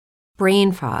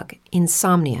brain fog,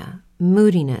 insomnia,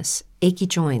 moodiness, achy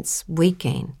joints, weight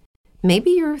gain. Maybe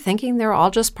you're thinking they're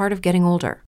all just part of getting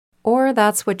older, or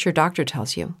that's what your doctor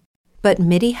tells you. But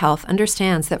MIDI Health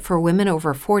understands that for women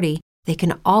over 40, they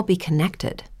can all be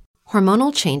connected.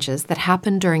 Hormonal changes that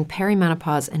happen during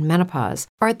perimenopause and menopause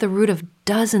are at the root of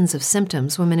dozens of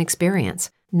symptoms women experience,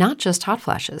 not just hot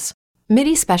flashes.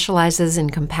 MIDI specializes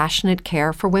in compassionate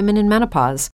care for women in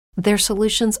menopause. Their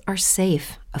solutions are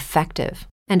safe, effective,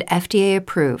 and FDA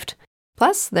approved.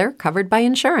 Plus, they're covered by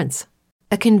insurance.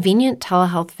 A convenient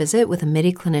telehealth visit with a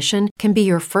MIDI clinician can be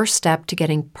your first step to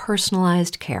getting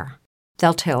personalized care.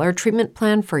 They'll tailor a treatment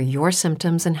plan for your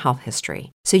symptoms and health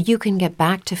history so you can get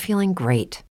back to feeling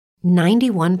great.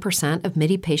 91% of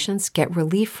MIDI patients get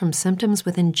relief from symptoms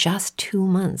within just 2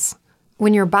 months.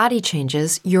 When your body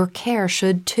changes, your care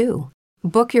should too.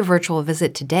 Book your virtual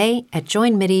visit today at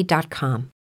joinmidi.com.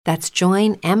 That's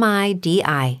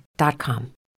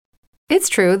joinmidi.com. It's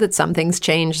true that some things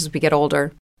change as we get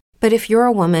older. But if you're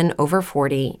a woman over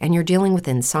 40 and you're dealing with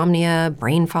insomnia,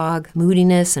 brain fog,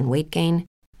 moodiness, and weight gain,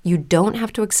 you don't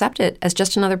have to accept it as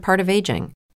just another part of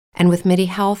aging. And with MIDI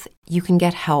Health, you can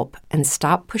get help and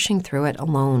stop pushing through it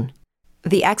alone.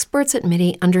 The experts at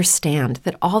MIDI understand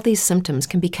that all these symptoms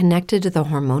can be connected to the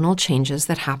hormonal changes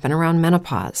that happen around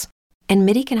menopause, and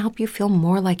MIDI can help you feel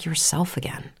more like yourself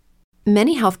again.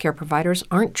 Many healthcare providers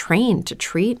aren't trained to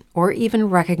treat or even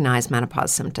recognize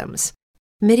menopause symptoms.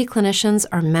 MIDI clinicians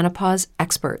are menopause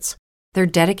experts. They're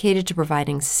dedicated to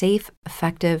providing safe,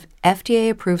 effective,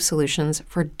 FDA-approved solutions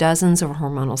for dozens of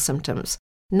hormonal symptoms,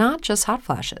 not just hot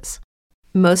flashes.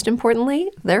 Most importantly,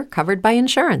 they're covered by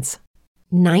insurance.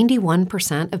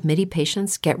 91% of MIDI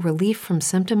patients get relief from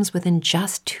symptoms within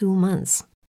just 2 months.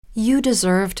 You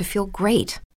deserve to feel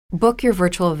great. Book your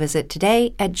virtual visit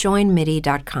today at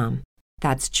joinmidi.com.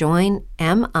 That's joinmidi.com.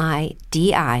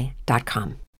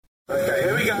 Okay,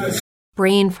 here we go.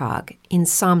 Brain fog,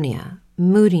 insomnia,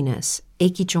 moodiness,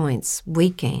 achy joints,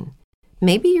 weight gain.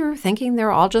 Maybe you're thinking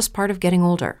they're all just part of getting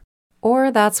older,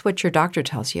 or that's what your doctor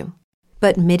tells you.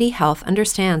 But MIDI Health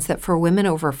understands that for women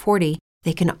over 40,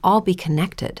 they can all be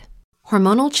connected.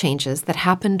 Hormonal changes that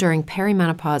happen during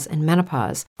perimenopause and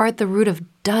menopause are at the root of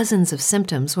dozens of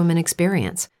symptoms women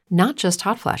experience, not just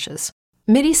hot flashes.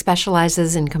 MIDI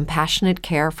specializes in compassionate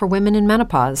care for women in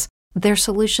menopause. Their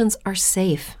solutions are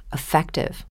safe,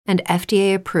 effective, and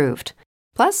FDA approved.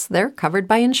 Plus, they're covered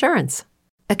by insurance.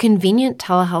 A convenient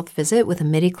telehealth visit with a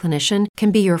MIDI clinician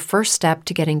can be your first step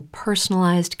to getting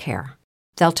personalized care.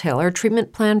 They'll tailor a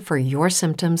treatment plan for your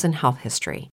symptoms and health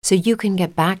history so you can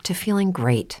get back to feeling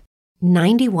great.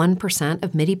 91%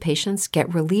 of MIDI patients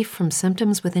get relief from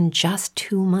symptoms within just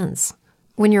 2 months.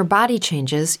 When your body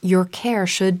changes, your care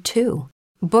should too.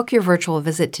 Book your virtual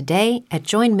visit today at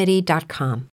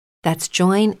joinmidi.com. That's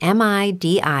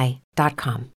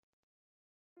joinmidi.com.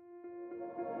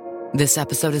 This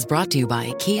episode is brought to you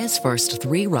by Kia's first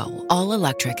 3-row,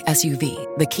 all-electric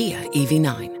SUV, the Kia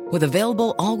EV9, with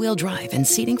available all-wheel drive and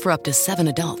seating for up to 7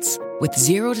 adults, with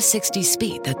 0 to 60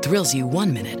 speed that thrills you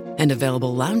 1 minute and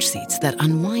available lounge seats that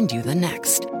unwind you the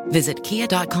next. Visit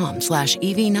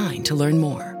kia.com/EV9 to learn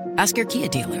more. Ask your Kia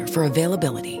dealer for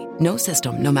availability. No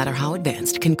system, no matter how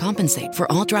advanced, can compensate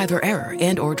for all driver error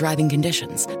and or driving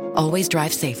conditions. Always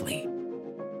drive safely.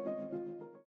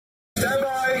 Stand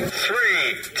by.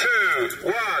 3, 2,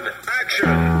 1, action.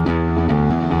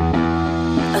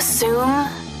 Assume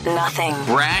nothing.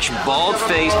 Brash,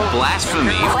 bald-faced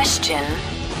blasphemy. Question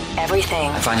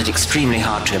everything. I find it extremely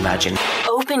hard to imagine.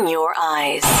 Open your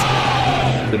eyes.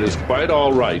 It is quite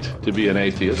all right to be an The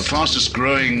atheist. fastest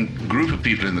growing group of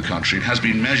people in the country has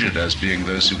been measured as being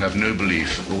those who have no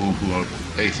belief or who are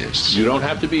atheists. You don't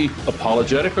have to be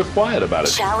apologetic or quiet about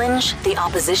it. Challenge the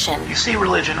opposition You see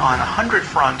religion on 100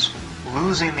 fronts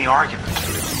losing the argument.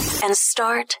 and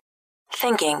start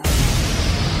thinking.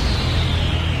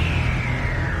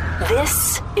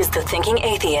 This is The Thinking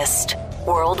Atheist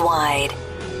Worldwide.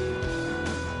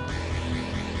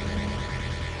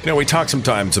 You know, we talk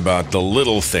sometimes about the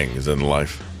little things in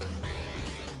life.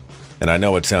 And I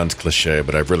know it sounds cliche,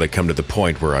 but I've really come to the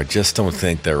point where I just don't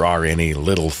think there are any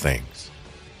little things.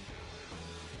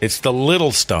 It's the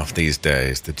little stuff these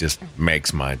days that just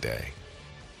makes my day.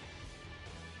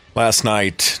 Last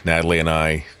night, Natalie and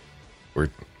I were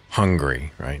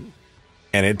hungry, right?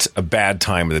 And it's a bad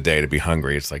time of the day to be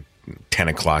hungry. It's like 10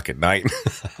 o'clock at night.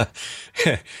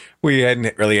 We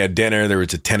hadn't really had dinner. There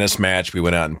was a tennis match. We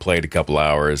went out and played a couple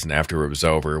hours. And after it was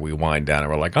over, we wind down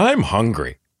and we're like, I'm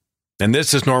hungry. And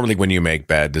this is normally when you make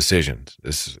bad decisions.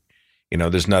 This,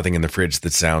 there's nothing in the fridge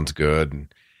that sounds good.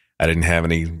 And I didn't have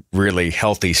any really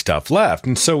healthy stuff left.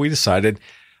 And so we decided,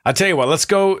 I'll tell you what, let's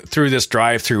go through this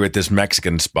drive-through at this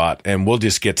Mexican spot, and we'll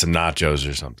just get some nachos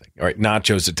or something. All right,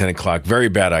 nachos at 10 o'clock. Very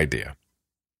bad idea.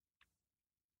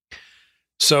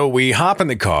 So we hop in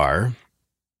the car,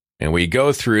 and we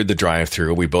go through the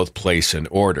drive-through. We both place an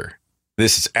order.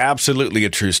 This is absolutely a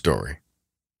true story.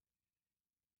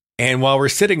 And while we're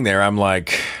sitting there, I'm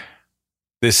like,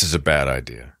 this is a bad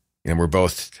idea. And we're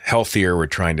both healthier. We're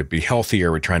trying to be healthier.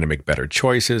 We're trying to make better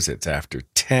choices. It's after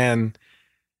 10.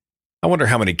 I wonder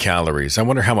how many calories. I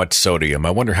wonder how much sodium.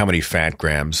 I wonder how many fat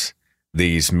grams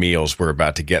these meals we're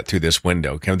about to get through this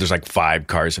window. There's like 5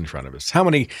 cars in front of us. How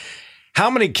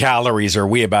many calories are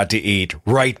we about to eat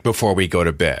right before we go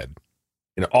to bed?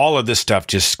 All of this stuff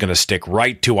just going to stick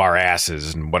right to our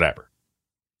asses and whatever.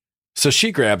 So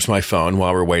she grabs my phone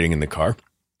while we're waiting in the car,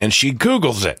 and she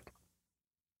Googles it.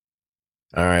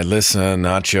 All right, listen,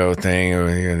 nacho thing,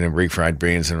 and refried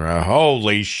beans, and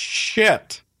holy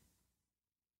shit.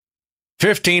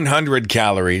 1,500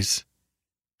 calories,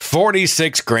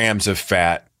 46 grams of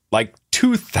fat, like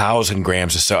 2,000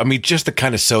 grams of sodium. I mean, just the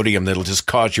kind of sodium that'll just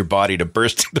cause your body to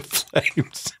burst into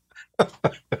flames.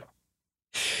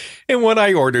 And what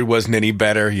I ordered wasn't any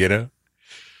better,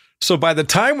 So by the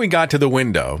time we got to the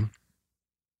window,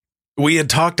 we had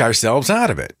talked ourselves out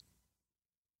of it.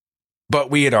 But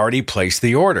we had already placed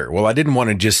the order. Well, I didn't want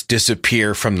to just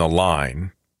disappear from the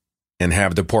line and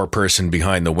have the poor person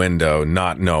behind the window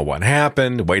not know what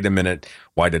happened. Wait a minute.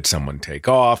 Why did someone take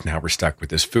off? Now we're stuck with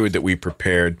this food that we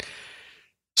prepared.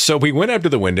 So we went up to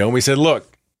the window and we said,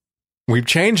 look, we've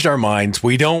changed our minds.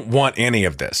 We don't want any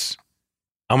of this.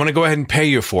 I'm going to go ahead and pay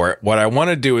you for it. What I want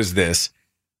to do is this.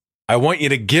 I want you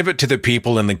to give it to the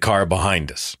people in the car behind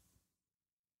us.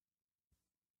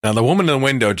 Now, the woman in the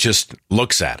window just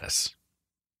looks at us.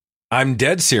 I'm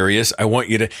dead serious. I want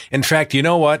you to, in fact, you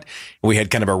know what? We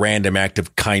had kind of a random act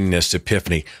of kindness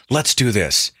epiphany. Let's do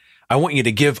this. I want you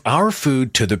to give our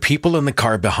food to the people in the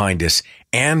car behind us,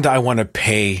 and I want to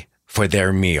pay for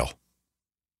their meal.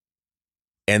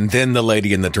 And then the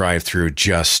lady in the drive-thru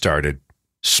just started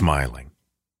smiling.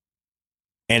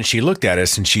 And she looked at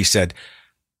us and she said,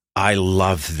 I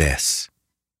love this.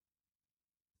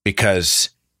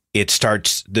 Because it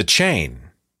starts the chain.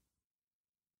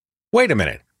 Wait a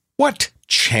minute. What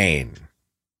chain?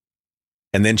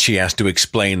 And then she has to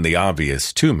explain the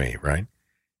obvious to me, right?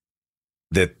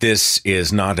 That this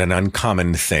is not an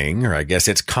uncommon thing, or I guess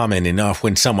it's common enough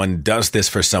when someone does this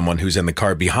for someone who's in the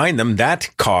car behind them,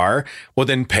 that car will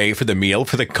then pay for the meal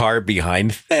for the car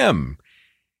behind them.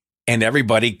 And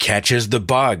everybody catches the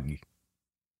bug.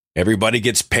 Everybody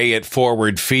gets pay it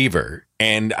forward fever.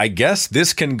 And I guess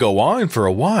this can go on for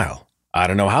a while. I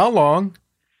don't know how long.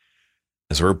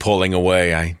 As we're pulling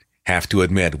away, I have to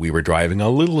admit we were driving a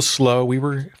little slow. We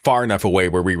were far enough away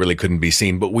where we really couldn't be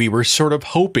seen, but we were sort of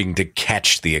hoping to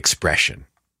catch the expression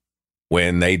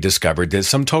when they discovered that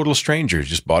some total strangers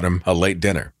just bought him a late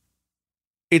dinner.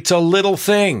 It's a little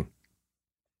thing,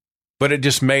 but it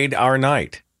just made our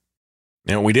night.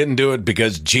 We didn't do it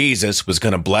because Jesus was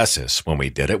going to bless us when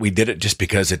we did it. We did it just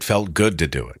because it felt good to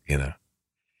do it,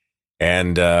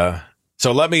 And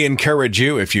so let me encourage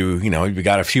you, if you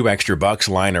got a few extra bucks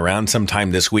lying around sometime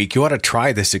this week, you ought to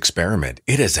try this experiment.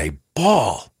 It is a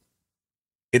ball.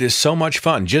 It is so much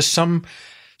fun. Just some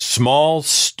small,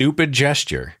 stupid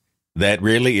gesture that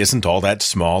really isn't all that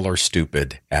small or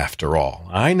stupid after all.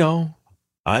 I know.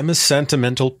 I'm a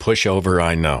sentimental pushover,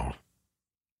 I know.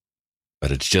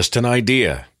 But it's just an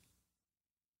idea.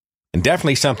 And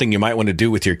definitely something you might want to do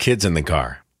with your kids in the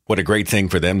car. What a great thing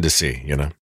for them to see,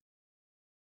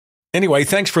 Anyway,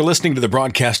 thanks for listening to the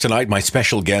broadcast tonight. My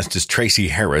special guest is Tracy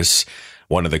Harris,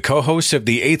 one of the co-hosts of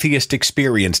the Atheist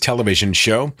Experience television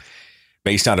show,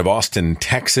 based out of Austin,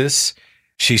 Texas.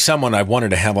 She's someone I've wanted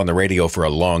to have on the radio for a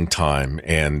long time,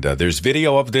 and there's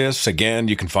video of this. Again,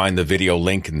 you can find the video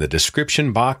link in the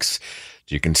description box.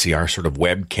 You can see our sort of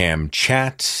webcam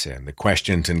chats and the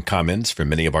questions and comments from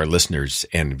many of our listeners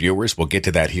and viewers. We'll get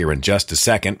to that here in just a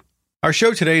second. Our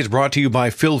show today is brought to you by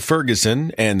Phil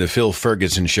Ferguson and the Phil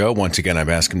Ferguson Show. Once again, I've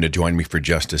asked him to join me for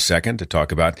just a second to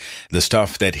talk about the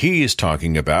stuff that he is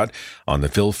talking about on the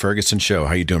Phil Ferguson Show.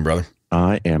 How you doing, brother?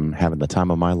 I am having the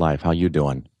time of my life. How you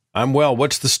doing? I'm well.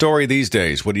 What's the story these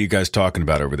days? What are you guys talking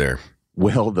about over there?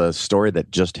 Well, the story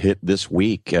that just hit this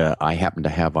week, I happened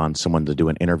to have on someone to do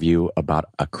an interview about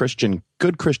a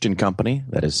good Christian company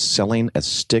that is selling a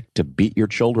stick to beat your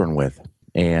children with.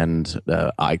 And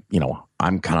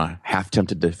I'm kind of half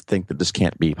tempted to think that this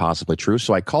can't be possibly true.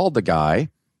 So I called the guy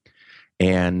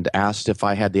and asked if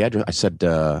I had the address. I said,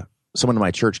 someone in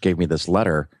my church gave me this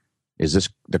letter. is this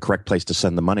the correct place to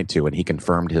send the money to? And he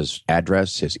confirmed his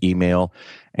address, his email,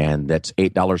 and that's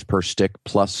 $8 per stick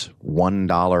plus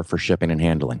 $1 for shipping and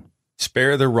handling.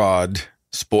 Spare the rod,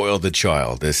 spoil the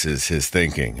child. This is his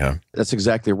thinking, huh? That's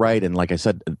exactly right. And like I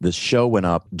said, this show went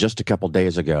up just a couple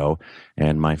days ago,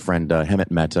 and my friend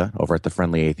Hemant Mehta over at The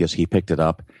Friendly Atheist, he picked it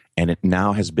up, and it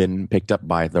now has been picked up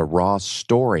by The Raw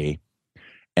Story.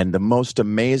 And the most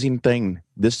amazing thing,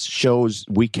 this shows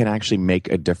we can actually make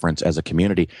a difference as a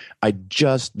community. I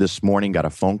just this morning got a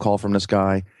phone call from this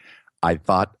guy. I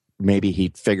thought maybe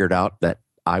he'd figured out that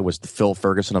I was the Phil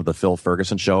Ferguson of the Phil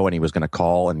Ferguson Show, and he was going to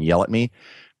call and yell at me.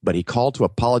 But he called to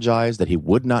apologize that he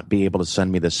would not be able to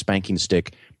send me this spanking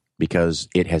stick because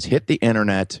it has hit the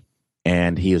internet,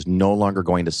 and he is no longer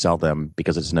going to sell them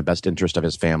because it's in the best interest of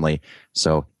his family.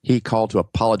 So he called to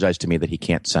apologize to me that he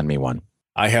can't send me one.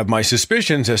 I have my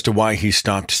suspicions as to why he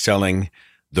stopped selling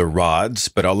the rods,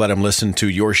 but I'll let him listen to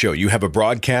your show. You have a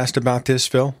broadcast about this,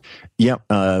 Phil? Yeah,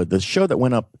 the show that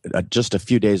went up just a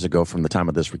few days ago from the time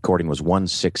of this recording was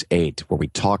 168, where we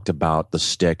talked about the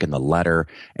stick and the letter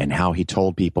and how he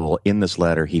told people in this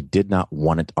letter he did not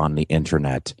want it on the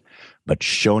internet. But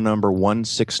show number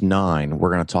 169,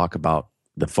 we're going to talk about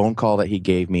the phone call that he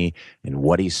gave me and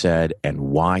what he said and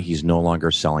why he's no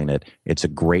longer selling it. It's a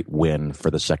great win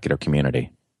for the secular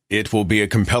community. It will be a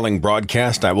compelling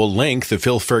broadcast. I will link the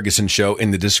Phil Ferguson Show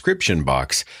in the description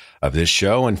box of this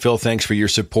show. And Phil, thanks for your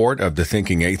support of the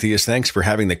Thinking Atheist. Thanks for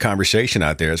having the conversation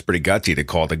out there. It's pretty gutsy to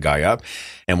call the guy up.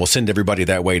 And we'll send everybody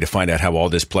that way to find out how all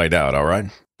this played out, all right?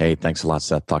 Hey, thanks a lot,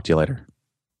 Seth. Talk to you later.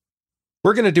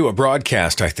 We're going to do a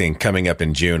broadcast, I think, coming up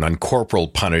in June on corporal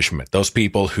punishment. Those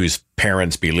people whose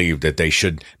parents believe that they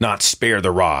should not spare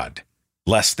the rod,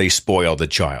 lest they spoil the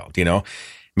child. You know,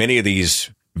 many of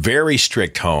these very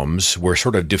strict homes were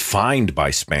sort of defined by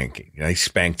spanking. They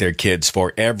spanked their kids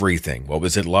for everything. What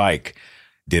was it like?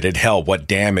 Did it help? What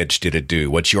damage did it do?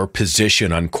 What's your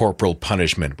position on corporal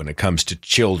punishment when it comes to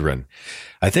children?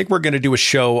 I think we're going to do a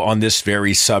show on this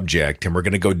very subject, and we're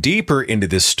going to go deeper into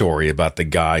this story about the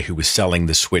guy who was selling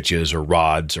the switches or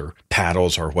rods or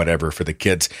paddles or whatever for the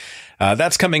kids.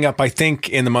 That's coming up, I think,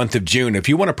 in the month of June. If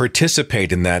you want to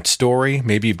participate in that story,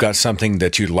 maybe you've got something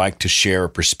that you'd like to share, a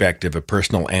perspective, a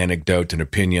personal anecdote, an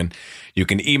opinion, you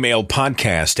can email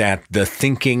podcast at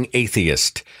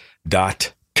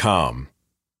thethinkingatheist.com.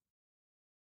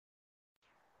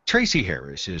 Tracy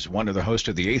Harris is one of the hosts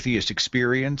of the Atheist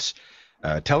Experience,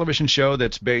 a television show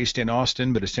that's based in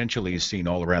Austin, but essentially is seen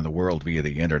all around the world via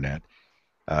the internet.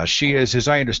 She is, as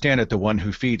I understand it, the one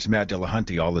who feeds Matt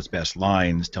Dillahunty all his best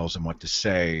lines, tells him what to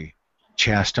say,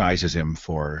 chastises him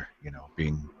for,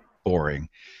 being boring.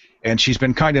 And she's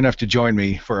been kind enough to join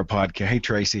me for a podcast. Hey,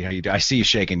 Tracy, how you doing? I see you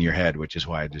shaking your head, which is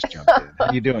why I just jumped in.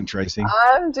 How you doing, Tracy?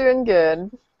 I'm doing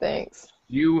good. Thanks.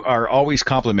 You are always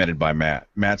complimented by Matt.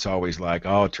 Matt's always like,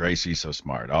 oh, Tracy's so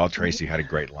smart. Oh, Tracy had a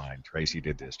great line. Tracy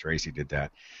did this. Tracy did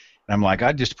that. And I'm like,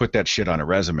 I'd just put that shit on a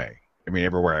resume. I mean,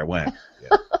 everywhere I went.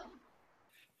 Yeah.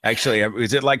 Actually,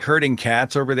 is it like herding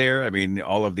cats over there? I mean,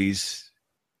 all of these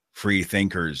free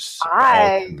thinkers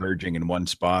all converging in one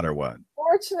spot or what?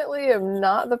 Fortunately, I'm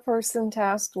not the person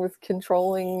tasked with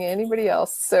controlling anybody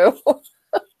else. So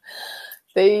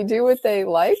they do what they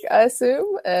like, I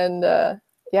assume. And I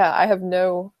have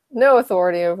no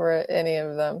authority over any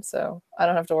of them. So I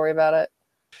don't have to worry about it.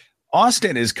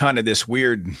 Austin is kind of this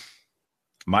weird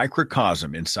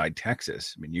microcosm inside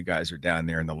Texas. I mean, you guys are down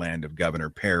there in the land of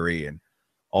Governor Perry and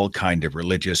all kind of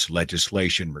religious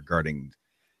legislation regarding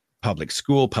public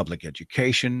school, public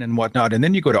education, and whatnot. And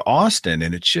then you go to Austin,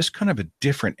 and it's just kind of a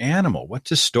different animal. What's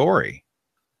the story?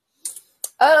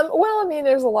 Well, I mean,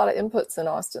 there's a lot of inputs in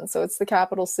Austin. So it's the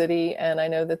capital city, and I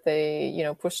know that they,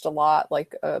 pushed a lot,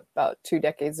 like about 2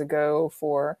 decades ago,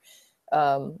 for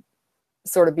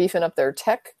sort of beefing up their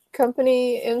tech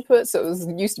company input. So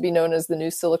it used to be known as the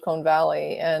New Silicon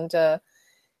Valley, and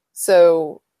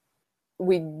so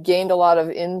we gained a lot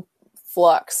of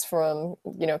influx from,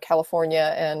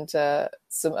 California and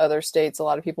some other states, a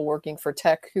lot of people working for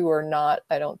tech who are not,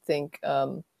 I don't think,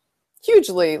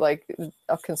 hugely like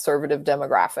a conservative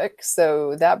demographic.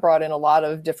 So that brought in a lot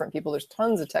of different people. There's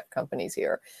tons of tech companies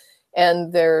here.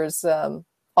 And there's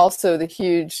also the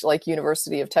huge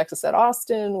University of Texas at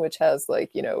Austin, which has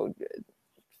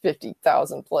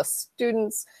 50,000 plus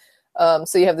students.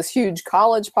 So you have this huge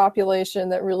college population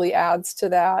that really adds to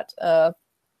that.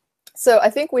 So I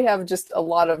think we have just a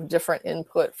lot of different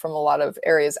input from a lot of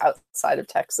areas outside of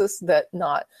Texas that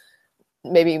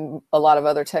maybe a lot of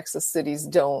other Texas cities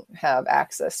don't have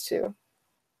access to.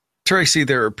 Tracy,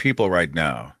 there are people right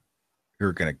now who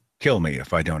are going to kill me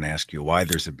if I don't ask you why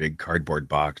there's a big cardboard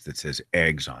box that says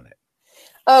eggs on it.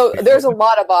 Oh, there's a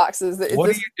lot of boxes. What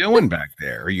are you doing back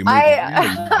there? Are you moving in? Are you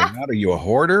moving out? Are you a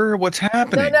hoarder? What's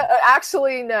happening? No,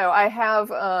 actually, no. I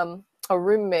have a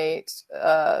roommate.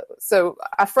 So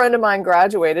a friend of mine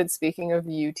graduated, speaking of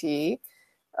UT,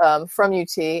 from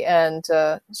UT, and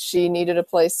she needed a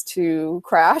place to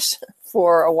crash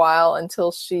for a while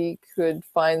until she could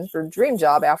find her dream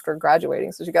job after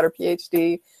graduating. So she got her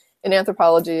PhD in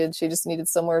anthropology, and she just needed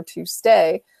somewhere to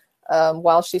stay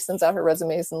while she sends out her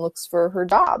resumes and looks for her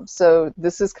job. So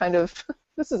this is kind of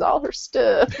this is all her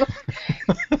stuff.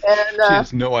 And, she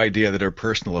has no idea that her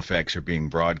personal effects are being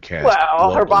broadcast.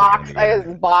 Well, her box, I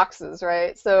have boxes,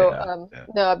 right? So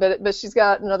no, but she's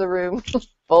got another room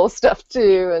full of stuff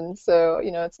too, and so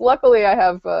it's luckily I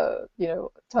have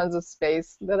tons of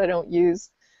space that I don't use,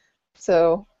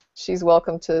 so she's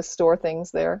welcome to store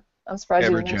things there. I'm surprised.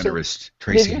 Ever generous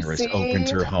Tracy Harris opens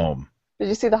her home. Did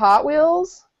you see the Hot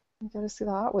Wheels? You got to see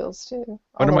the Hot Wheels too.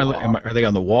 What are they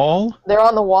on the wall? They're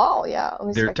on the wall, yeah.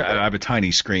 I have a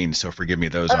tiny screen, so forgive me.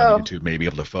 Those on YouTube may be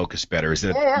able to focus better. Is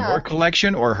it your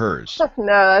collection or hers? No,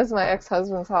 that's my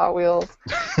ex-husband's Hot Wheels.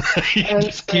 You can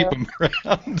just keep them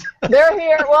around. They're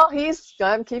here. Well,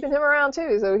 I'm keeping him around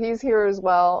too, so he's here as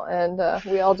well, and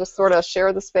we all just sort of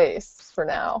share the space for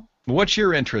now. What's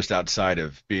your interest outside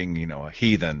of being, a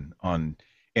heathen on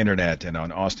internet and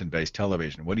on Austin-based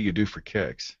television? What do you do for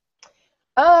kicks?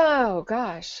 Oh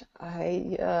gosh,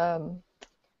 I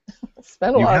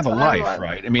spend a lot of time. You have a life,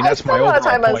 right? I mean, that's my overall point. I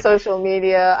spend a lot of time on social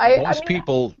media.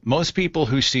 Most people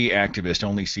who see activists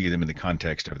only see them in the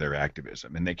context of their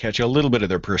activism, and they catch a little bit of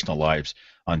their personal lives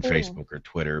on Facebook or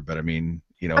Twitter. But I mean,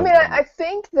 I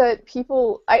think that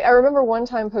people. I remember one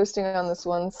time posting on this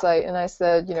one site, and I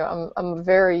said, I'm a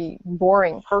very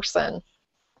boring person.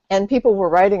 And people were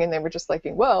writing, and they were just like,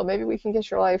 well, maybe we can get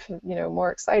your life,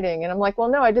 more exciting. And I'm like, well,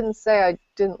 no, I didn't say I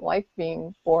didn't like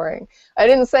being boring. I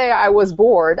didn't say I was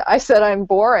bored. I said I'm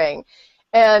boring.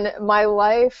 And my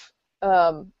life,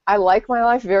 I like my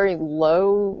life very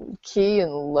low key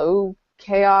and low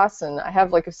chaos, and I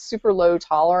have like a super low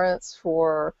tolerance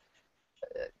for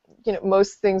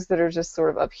most things that are just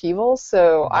sort of upheaval.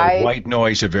 So the white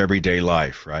noise of everyday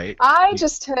life, right? I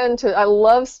just I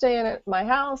love staying at my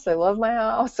house. I love my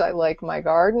house. I like my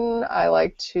garden. I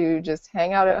like to just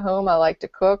hang out at home. I like to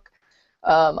cook.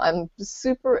 I'm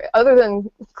super, other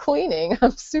than cleaning, I'm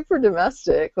super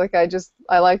domestic. Like I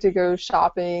like to go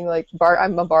shopping. Like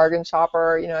I'm a bargain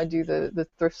shopper. I do the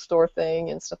thrift store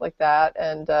thing and stuff like that.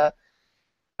 And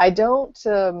I don't.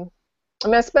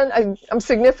 I'm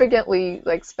significantly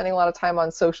spending a lot of time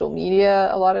on social media,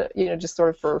 a lot of, just sort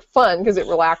of for fun because it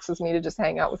relaxes me to just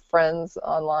hang out with friends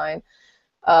online.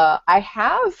 I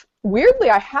have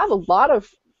a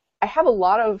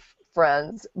lot of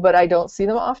friends, but I don't see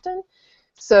them often.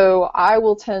 So I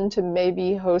will tend to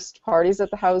maybe host parties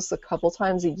at the house a couple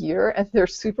times a year, and they're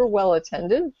super well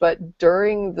attended, but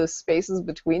during the spaces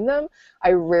between them,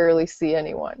 I rarely see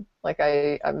anyone.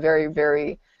 I'm very,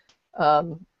 very,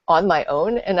 on my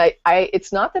own, and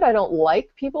it's not that I don't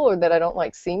like people or that I don't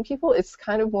like seeing people, it's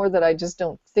kind of more that I just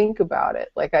don't think about it.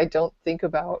 I don't think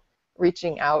about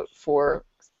reaching out for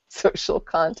social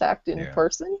contact in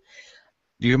person.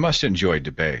 You must enjoy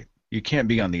debate. You can't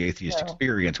be on the Atheist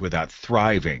Experience without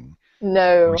thriving.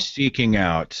 No. Or seeking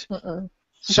out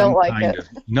some kind of...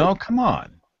 No, come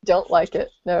on. Don't like it.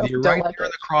 No, You're don't right like there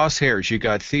in the crosshairs. You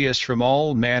got theists from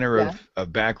all manner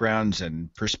of backgrounds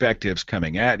and perspectives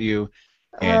coming at you.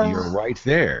 And you're right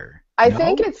there. I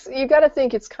think you got to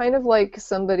think it's kind of like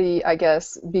somebody, I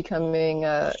guess, becoming,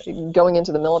 going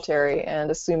into the military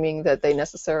and assuming that they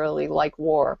necessarily like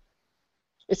war.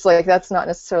 It's like that's not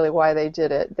necessarily why they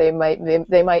did it. They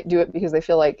might do it because they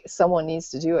feel like someone needs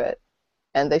to do it,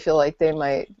 and they feel like they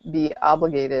might be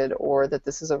obligated or that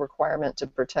this is a requirement to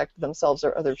protect themselves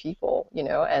or other people,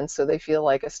 and so they feel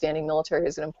like a standing military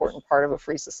is an important part of a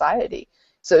free society.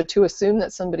 So to assume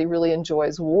that somebody really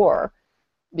enjoys war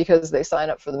because they sign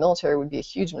up for the military would be a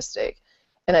huge mistake.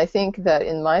 And I think that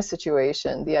in my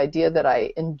situation, the idea that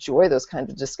I enjoy those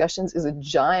kinds of discussions is a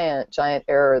giant, giant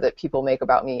error that people make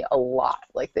about me a lot.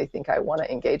 Like they think I want to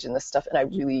engage in this stuff, and I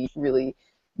really, really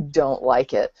don't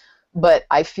like it. But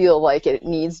I feel like it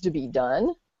needs to be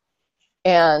done.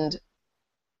 And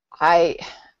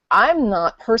I'm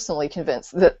not personally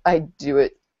convinced that I do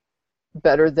it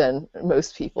better than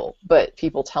most people, but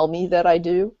people tell me that I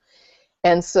do.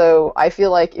 And so I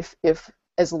feel like if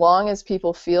as long as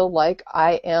people feel like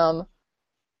I am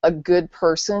a good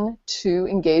person to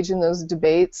engage in those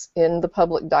debates in the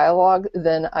public dialogue,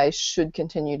 then I should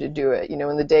continue to do it.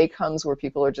 When the day comes where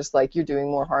people are just like, you're doing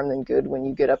more harm than good when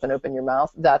you get up and open your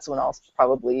mouth, that's when I'll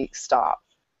probably stop.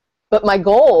 But my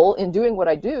goal in doing what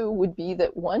I do would be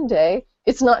that one day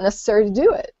it's not necessary to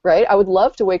do it, right? I would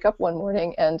love to wake up one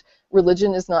morning and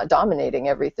religion is not dominating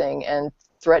everything and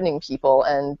threatening people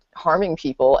and harming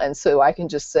people, and so I can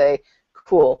just say,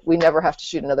 cool, we never have to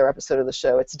shoot another episode of the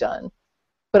show, it's done.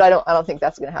 But I don't think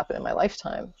that's going to happen in my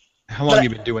lifetime. How long have you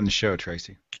been doing the show,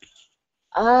 Tracy?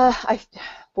 I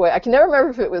can never remember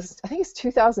if it was, I think it's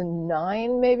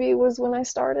 2009 maybe was when I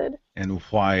started. And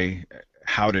why,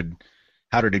 how did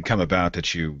it come about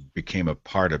that you became a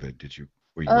part of it?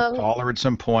 Were you a caller at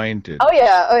some point? Oh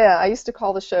yeah. I used to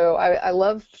call the show. I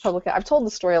love public. I've told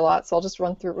the story a lot, so I'll just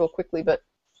run through it real quickly. But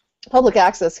public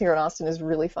access here in Austin is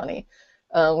really funny.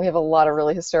 We have a lot of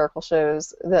really hysterical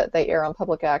shows that they air on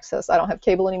public access. I don't have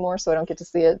cable anymore, so I don't get to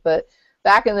see it. But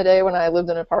back in the day when I lived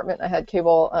in an apartment and I had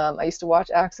cable, I used to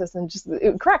watch Access, and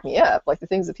it would crack me up. Like the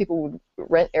things that people would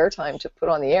rent airtime to put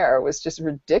on the air was just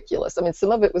ridiculous. I mean,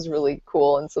 some of it was really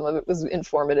cool, and some of it was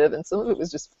informative, and some of it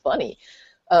was just funny.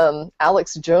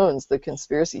 Alex Jones, the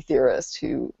conspiracy theorist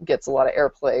who gets a lot of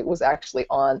airplay, was actually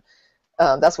on.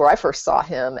 That's where I first saw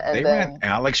him. And they then ran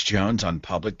Alex Jones on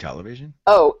public television?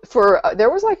 Oh, there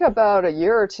was like about a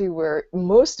year or two where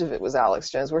most of it was Alex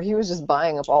Jones, where he was just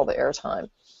buying up all the airtime.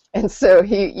 And so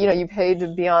you paid to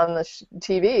be on the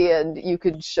TV, and you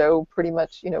could show pretty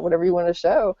much, whatever you wanted to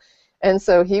show. And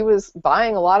so he was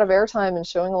buying a lot of airtime and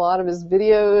showing a lot of his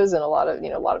videos and a lot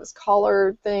of his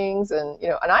caller things. And,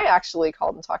 and I actually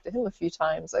called and talked to him a few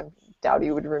times. I doubt he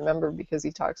would remember because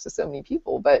he talks to so many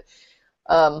people. But,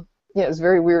 it was a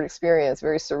very weird experience,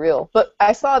 very surreal. But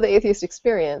I saw the Atheist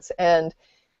Experience, and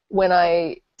when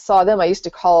I saw them, I used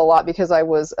to call a lot because I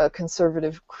was a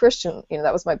conservative Christian.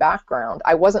 That was my background.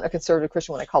 I wasn't a conservative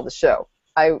Christian when I called the show.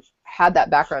 I had that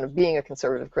background of being a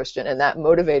conservative Christian, and that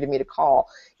motivated me to call.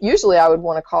 Usually I would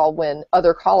want to call when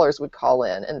other callers would call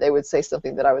in, and they would say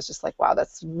something that I was just like, wow,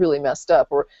 that's really messed up,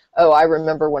 or, oh, I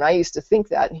remember when I used to think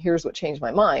that, and here's what changed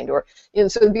my mind, or,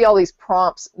 so it'd be all these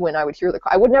prompts when I would hear the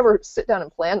call. I would never sit down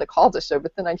and plan to call the show,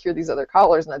 but then I'd hear these other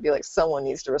callers, and I'd be like, someone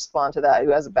needs to respond to that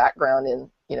who has a background in,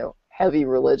 heavy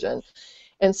religion.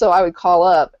 And so I would call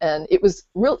up, and it was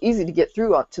real easy to get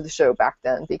through to the show back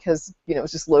then because, it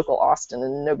was just local Austin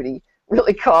and nobody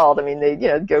really called. I mean,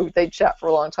 they'd chat for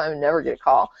a long time and never get a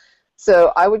call.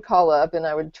 So I would call up, and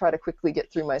I would try to quickly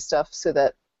get through my stuff so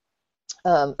that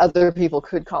other people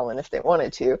could call in if they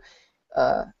wanted to.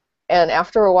 And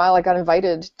after a while, I got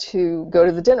invited to go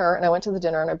to the dinner, and I went to the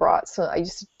dinner, and I brought some. I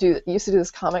used to do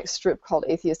this comic strip called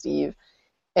Atheist Eve.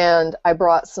 And I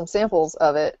brought some samples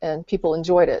of it, and people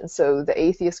enjoyed it. And so the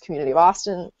atheist community of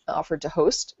Austin offered to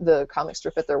host the comic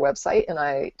strip at their website, and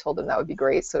I told them that would be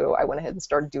great. So I went ahead and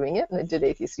started doing it, and I did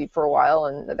Atheist Eve for a while,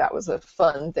 and that was a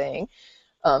fun thing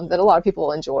that a lot of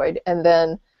people enjoyed. And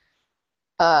then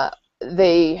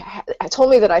they told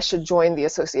me that I should join the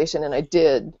association, and I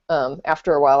did.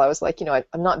 After a while, I was like, I'm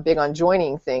not big on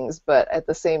joining things, but at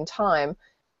the same time,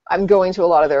 I'm going to a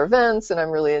lot of their events, and I'm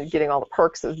really getting all the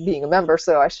perks of being a member,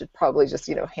 so I should probably just,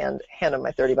 hand them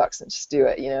my $30 and just do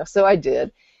it, So I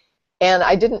did. And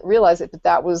I didn't realize it, but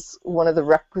that was one of the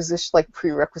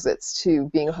prerequisites to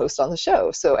being a host on the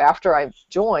show. So after I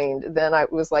joined, then I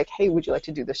was like, hey, would you like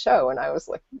to do the show? And I was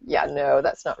like, yeah, no,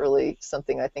 that's not really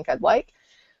something I think I'd like.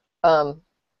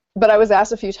 But I was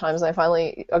asked a few times, and I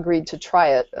finally agreed to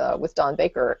try it with Don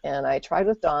Baker. And I tried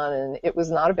with Don, and it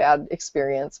was not a bad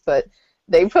experience, but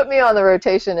they put me on the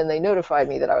rotation, and they notified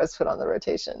me that I was put on the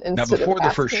rotation. Now, before the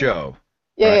first show,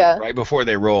 right before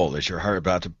they roll, is your heart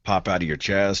about to pop out of your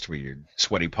chest? Were you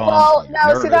sweaty palms? Well, were you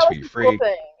nervous? See, that was were you the cool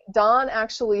thing. Don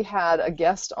actually had a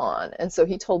guest on, and so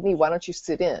he told me, why don't you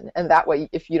sit in? And that way,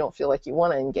 if you don't feel like you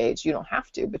want to engage, you don't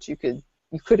have to, but you could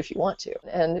if you want to.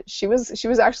 And she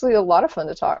was actually a lot of fun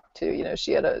to talk to.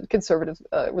 She had a conservative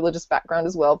religious background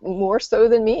as well, more so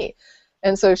than me.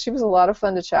 And so she was a lot of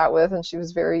fun to chat with, and she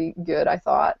was very good, I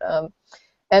thought.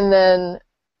 And then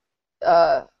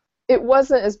it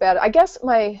wasn't as bad. I guess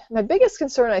my biggest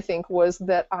concern, I think, was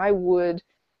that I would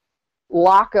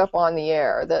lock up on the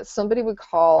air, that somebody would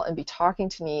call and be talking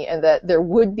to me, and that there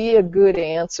would be a good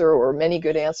answer or many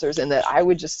good answers, and that I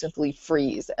would just simply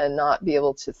freeze and not be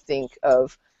able to think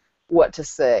of what to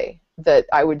say, that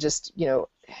I would just,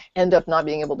 end up not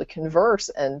being able to converse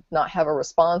and not have a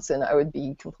response, and I would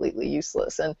be completely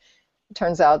useless. And it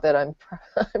turns out that I'm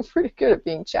pretty good at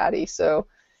being chatty, so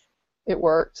it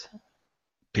worked.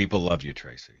 People love you,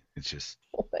 Tracy. It's just...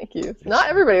 Well, thank you. Not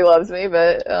everybody loves me,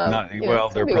 but... there are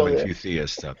probably a few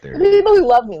theists out there. People who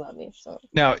love me. So.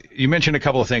 Now, you mentioned a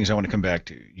couple of things I want to come back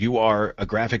to. You are a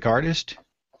graphic artist,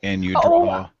 and you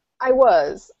draw... I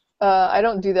was. I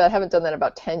don't do that. I haven't done that in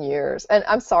about 10 years. And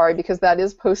I'm sorry, because that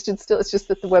is posted still. It's just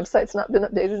that the website's not been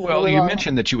updated in Well, really you long.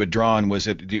 mentioned that you had drawn, was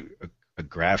it a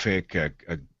graphic,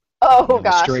 an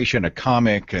illustration, a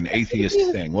comic, an atheist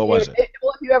thing? What was it?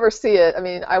 Well, if you ever see it, I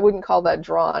mean, I wouldn't call that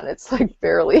drawn. It's like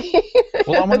barely.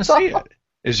 Well, I want to see it.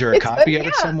 Is there a copy of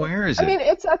it somewhere? I mean,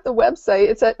 it's at the website.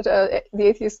 It's at the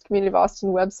Atheist Community of Austin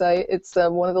website. It's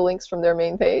one of the links from their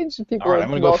main page. People all right, I'm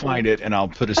going to go find it, and I'll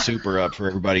put a super up for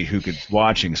everybody who could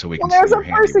watching so we can see there's your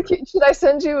a persecution. Should I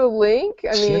send you a link?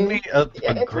 Send me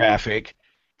a graphic.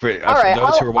 For right,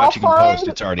 those who are watching in find- post,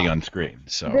 it's already on screen.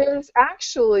 So There's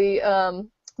actually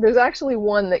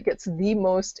one that gets the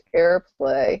most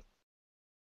airplay.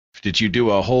 did you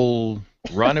do a whole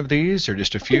run of these, or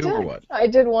just a few, or what? I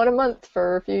did one a month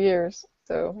for a few years.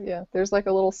 So, yeah, there's like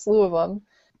a little slew of them.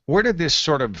 Where did this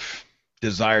sort of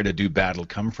desire to do battle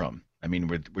come from? I mean,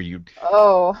 were you...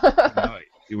 Oh.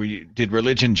 Did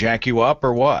religion jack you up,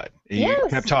 or what? You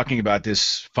Yes. kept talking about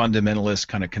this fundamentalist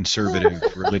kind of conservative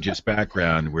religious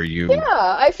background where you... Yeah,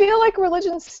 I feel like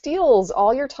religion steals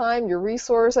all your time, your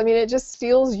resource. I mean, it just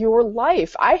steals your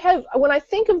life. When I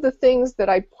think of the things that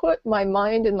I put my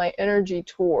mind and my energy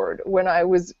toward when I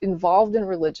was involved in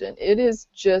religion, it is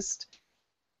just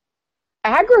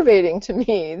aggravating to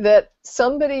me that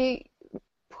somebody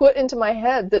put into my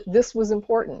head that this was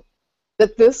important,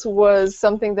 that this was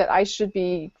something that I should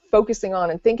be focusing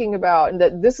on and thinking about, and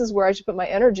that this is where I should put my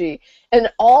energy.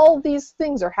 And all these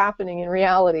things are happening in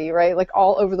reality, right? Like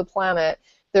all over the planet,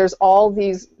 there's all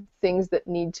these things that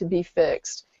need to be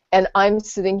fixed. And I'm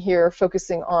sitting here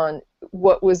focusing on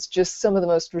what was just some of the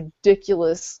most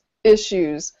ridiculous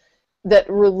issues that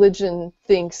religion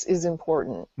thinks is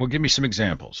important. Well, give me some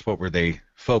examples. What were they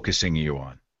focusing you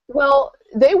on? Well,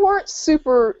 they weren't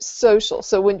super social.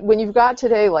 So when you've got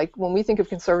today, like when we think of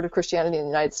conservative Christianity in the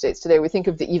United States today, we think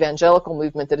of the evangelical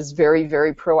movement that is very,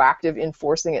 very proactive in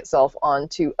forcing itself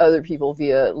onto other people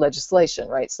via legislation,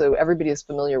 right? So everybody is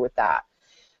familiar with that.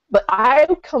 But I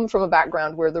come from a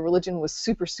background where the religion was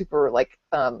super, super like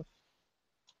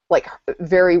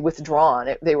very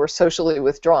withdrawn. They were socially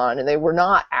withdrawn, and they were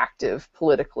not active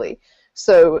politically.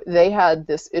 So they had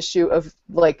this issue of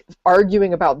like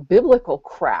arguing about biblical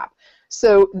crap.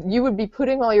 So you would be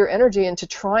putting all your energy into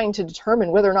trying to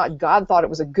determine whether or not God thought it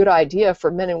was a good idea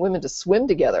for men and women to swim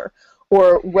together,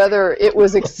 or whether it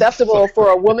was acceptable for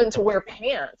a woman to wear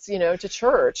pants, to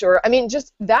church, or, I mean,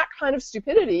 just that kind of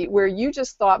stupidity where you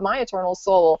just thought my eternal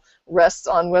soul rests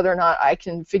on whether or not I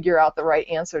can figure out the right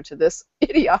answer to this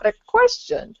idiotic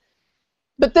question.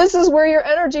 But this is where your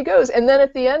energy goes. And then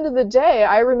at the end of the day,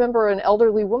 I remember an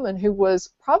elderly woman who was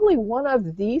probably one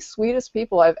of the sweetest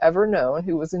people I've ever known,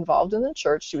 who was involved in the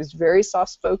church. She was very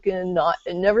soft-spoken,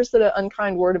 and never said an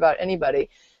unkind word about anybody.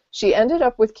 She ended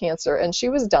up with cancer, and she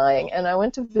was dying, and I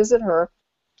went to visit her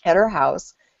at her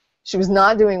house. She was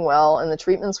not doing well, and the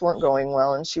treatments weren't going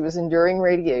well, and she was enduring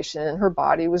radiation, and her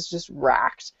body was just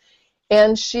racked.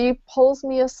 And she pulls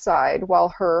me aside while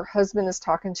her husband is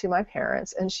talking to my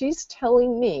parents, and she's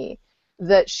telling me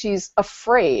that she's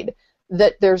afraid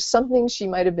that there's something she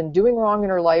might have been doing wrong in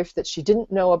her life that she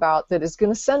didn't know about that is going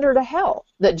to send her to hell,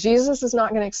 that Jesus is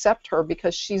not going to accept her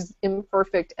because she's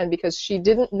imperfect and because she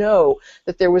didn't know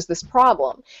that there was this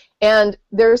problem. And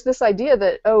there's this idea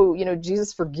that,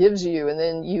 Jesus forgives you and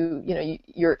then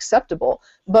you're acceptable.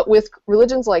 But with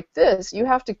religions like this, you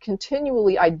have to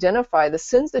continually identify the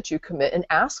sins that you commit and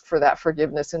ask for that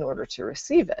forgiveness in order to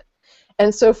receive it.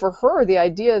 And so for her, the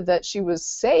idea that she was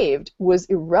saved was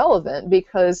irrelevant,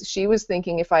 because she was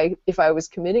thinking if I was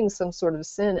committing some sort of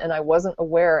sin and I wasn't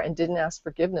aware and didn't ask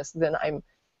forgiveness, then I'm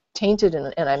tainted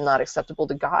and I'm not acceptable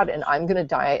to God, and I'm going to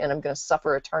die and I'm going to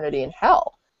suffer eternity in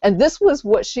hell. And this was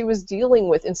what she was dealing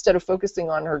with, instead of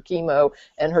focusing on her chemo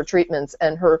and her treatments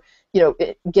and her,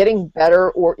 getting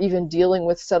better, or even dealing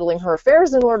with settling her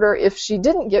affairs in order. If she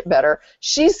didn't get better,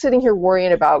 she's sitting here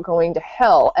worrying about going to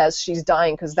hell as she's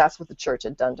dying, because that's what the church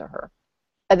had done to her.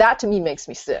 And that to me makes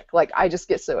me sick. Like, I just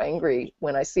get so angry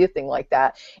when I see a thing like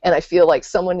that, and I feel like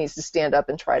someone needs to stand up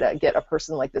and try to get a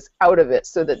person like this out of it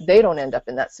so that they don't end up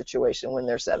in that situation when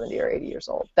they're 70 or 80 years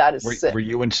old. That is sick. Were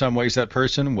you in some ways that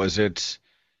person? Was it...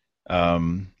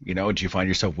 did you find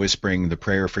yourself whispering the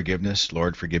prayer of forgiveness?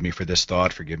 Lord, forgive me for this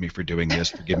thought. Forgive me for doing this.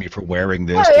 Forgive me for wearing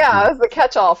this. Oh, yeah, that's the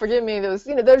catch-all. Forgive me. There's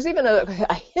even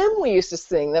a hymn we used to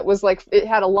sing that was like, it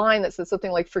had a line that said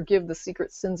something like, forgive the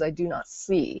secret sins I do not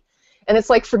see. And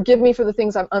it's like, forgive me for the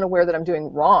things I'm unaware that I'm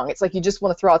doing wrong. It's like you just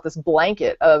want to throw out this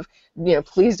blanket of,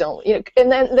 please don't.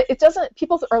 And then it doesn't,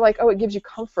 people are like, oh, it gives you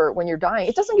comfort when you're dying.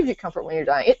 It doesn't give you comfort when you're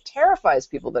dying. It terrifies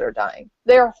people that are dying.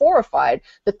 They are horrified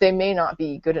that they may not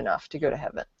be good enough to go to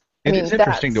heaven. It's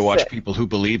interesting to watch people who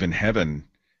believe in heaven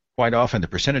Quite often, the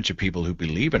percentage of people who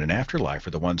believe in an afterlife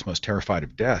are the ones most terrified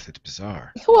of death. It's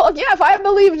bizarre. Well, yeah, if I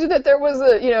believed that there was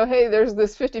a, hey, there's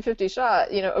this 50-50 shot,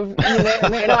 of you may or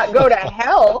may not go to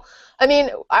hell. I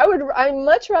mean, I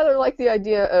much rather like the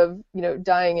idea of,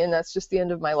 dying and that's just the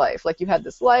end of my life. Like, you had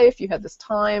this life, you had this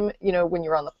time, when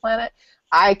you're on the planet.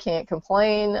 I can't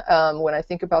complain. When I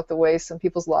think about the way some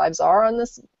people's lives are on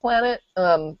this planet,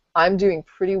 I'm doing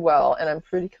pretty well and I'm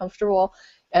pretty comfortable.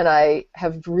 And I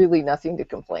have really nothing to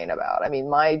complain about. I mean,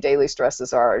 my daily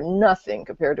stresses are nothing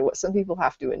compared to what some people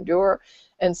have to endure.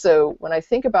 And so when I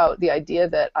think about the idea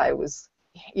that I was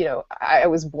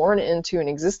born into an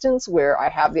existence where I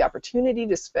have the opportunity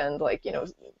to spend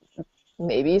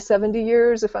maybe 70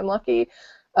 years if I'm lucky,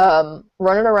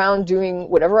 running around doing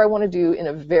whatever I want to do in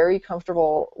a very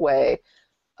comfortable way,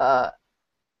 and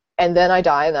then I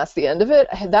die and that's the end of it,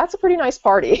 that's a pretty nice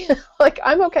party.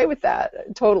 I'm okay with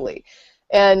that, totally.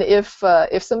 And if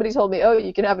somebody told me, oh,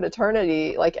 you can have an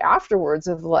eternity afterwards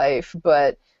of life,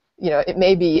 but it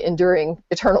may be enduring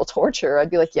eternal torture, I'd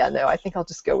be like, yeah, no, I think I'll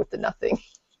just go with the nothing.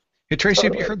 Hey, Tracy,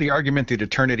 Totally. have you heard the argument that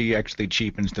eternity actually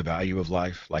cheapens the value of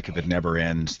life? Like, if it never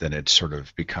ends, then it sort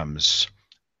of becomes,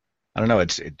 I don't know,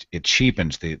 it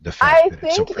cheapens the fact that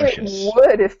it's so precious. I think it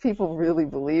would if people really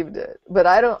believed it, but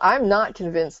I'm not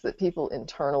convinced that people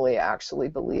internally actually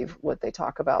believe what they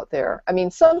talk about there. I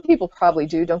mean, some people probably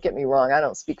do, don't get me wrong. I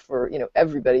don't speak for,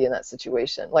 everybody in that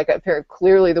situation.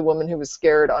 Clearly the woman who was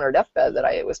scared on her deathbed that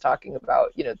I was talking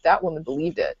about, that woman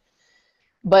believed it.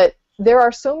 But there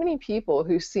are so many people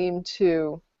who seem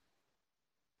to,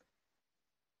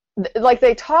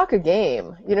 they talk a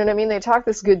game, you know what I mean? They talk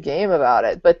this good game about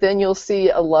it, but then you'll see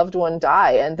a loved one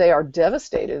die and they are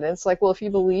devastated. And it's like, well, if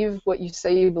you believe what you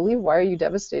say you believe, why are you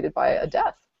devastated by a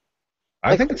death?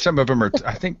 I think that some of them are,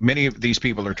 I think many of these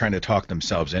people are trying to talk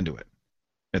themselves into it.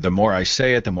 And the more I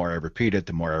say it, the more I repeat it,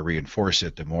 the more I reinforce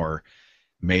it, the more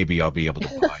maybe I'll be able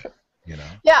to buy it.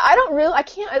 Yeah, I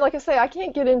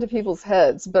can't get into people's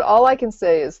heads, but all I can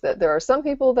say is that there are some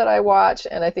people that I watch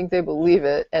and I think they believe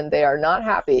it and they are not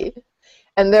happy.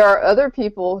 And there are other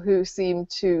people who seem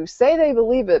to say they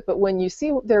believe it, but when you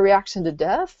see their reaction to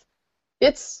death,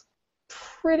 it's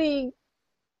pretty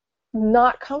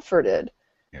not comforted.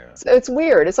 Yeah. So it's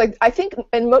weird. It's like, I think,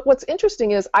 and what's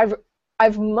interesting is I'm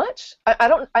going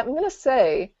to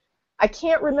say, I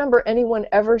can't remember anyone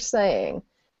ever saying,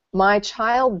 my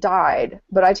child died,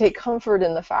 but I take comfort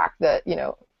in the fact that,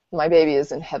 my baby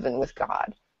is in heaven with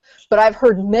God. But I've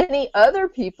heard many other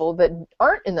people that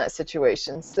aren't in that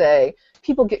situation say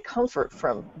people get comfort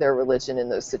from their religion in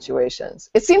those situations.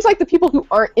 It seems like the people who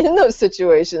aren't in those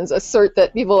situations assert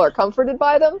that people are comforted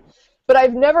by them, but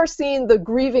I've never seen the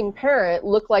grieving parent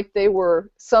look like they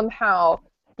were somehow,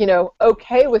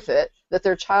 okay with it, that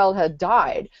their child had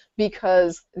died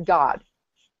because God.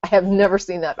 I have never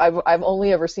seen that. I've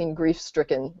only ever seen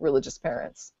grief-stricken religious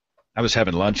parents. I was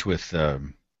having lunch with,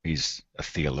 he's a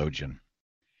theologian.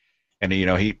 And,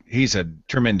 he's a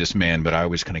tremendous man, but I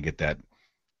always kind of get that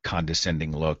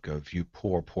condescending look of, you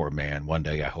poor, poor man. One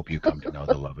day I hope you come to know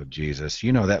the love of Jesus.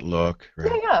 You know that look,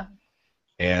 right? Yeah.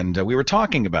 And we were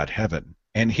talking about heaven,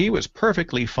 and he was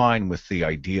perfectly fine with the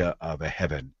idea of a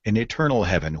heaven, an eternal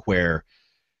heaven, where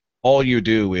all you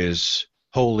do is,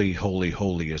 holy, holy,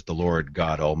 holy is the Lord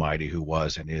God Almighty who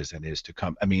was and is to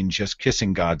come. I mean, just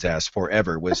kissing God's ass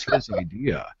forever was his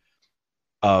idea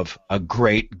of a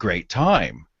great, great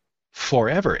time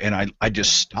forever. And I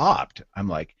just stopped. I'm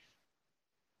like,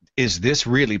 is this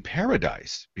really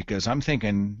paradise? Because I'm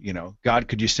thinking, God,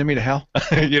 could you send me to hell?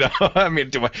 I mean,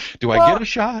 do I get a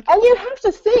shot? And you have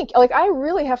to think, I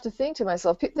really have to think to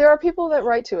myself, there are people that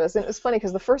write to us, and it was funny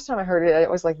because the first time I heard it, I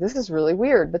was like, this is really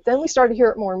weird. But then we started to hear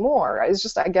it more and more. It's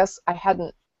just, I guess I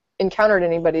hadn't encountered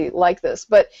anybody like this.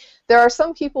 But there are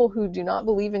some people who do not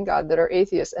believe in God that are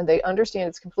atheists, and they understand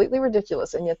it's completely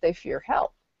ridiculous, and yet they fear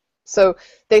hell. So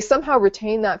they somehow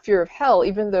retain that fear of hell,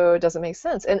 even though it doesn't make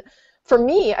sense. And for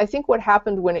me, I think what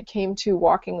happened when it came to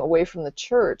walking away from the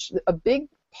church, a big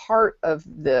part of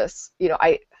this,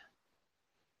 my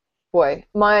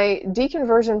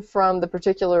deconversion from the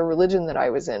particular religion that I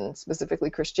was in,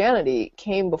 specifically Christianity,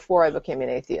 came before I became an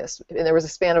atheist. And there was a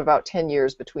span of about 10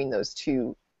 years between those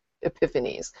two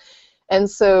epiphanies. And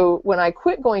so when I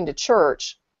quit going to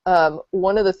church,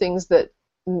 one of the things that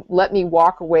let me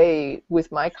walk away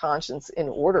with my conscience in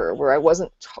order, where I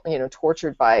wasn't,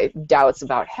 tortured by doubts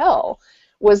about hell,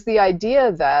 was the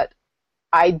idea that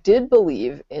I did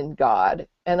believe in God,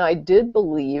 and I did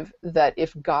believe that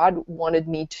if God wanted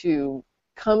me to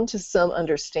come to some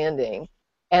understanding,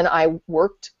 and I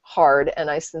worked hard and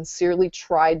I sincerely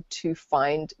tried to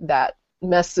find that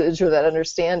message or that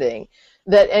understanding,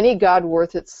 that any God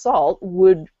worth its salt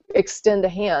would extend a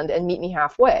hand and meet me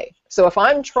halfway. So if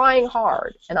I'm trying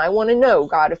hard and I want to know,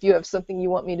 God, if you have something you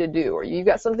want me to do, or you've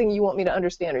got something you want me to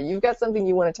understand, or you've got something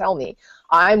you want to tell me,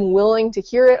 I'm willing to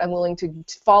hear it. I'm willing to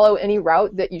follow any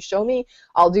route that you show me.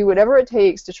 I'll do whatever it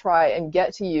takes to try and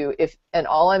get to you. And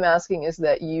all I'm asking is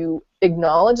that you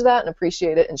acknowledge that and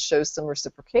appreciate it and show some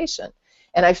reciprocation.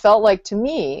 And I felt like, to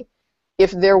me,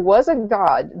 if there was a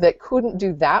God that couldn't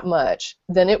do that much,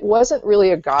 then it wasn't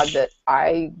really a God that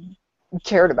I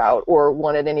cared about or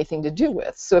wanted anything to do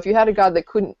with. So if you had a God that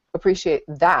couldn't appreciate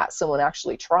that, someone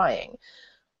actually trying,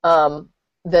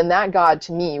 then that God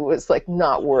to me was like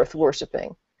not worth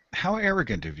worshiping. How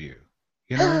arrogant of you.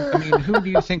 You know, I mean, who do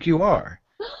you think you are?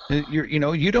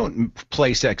 You don't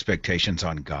place expectations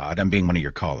on God. I'm being one of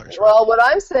your callers. Right? Well, what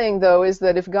I'm saying, though, is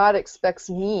that if God expects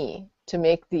me to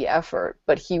make the effort,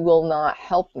 but he will not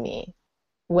help me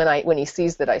when he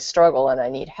sees that I struggle and I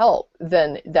need help,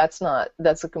 then that's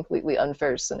a completely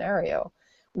unfair scenario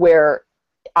where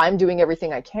I'm doing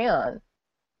everything I can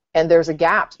and there's a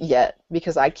gap yet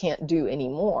because I can't do any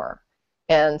more.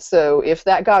 And so if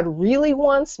that God really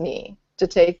wants me to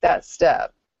take that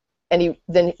step, and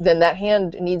then that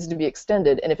hand needs to be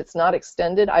extended, and if it's not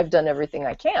extended, I've done everything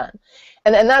I can.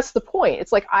 And that's the point.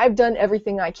 It's like I've done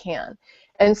everything I can.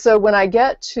 And so when I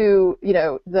get to,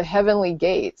 the heavenly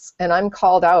gates and I'm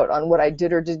called out on what I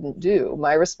did or didn't do,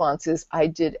 my response is I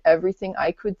did everything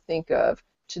I could think of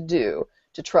to do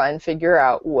to try and figure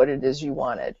out what it is you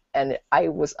wanted. And I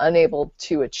was unable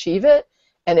to achieve it.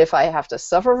 And if I have to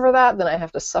suffer for that, then I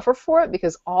have to suffer for it,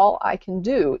 because all I can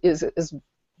do is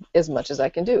as much as I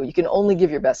can do. You can only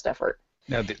give your best effort.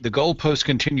 Now, the goalposts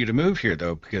continue to move here,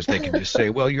 though, because they can just say,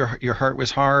 well, your heart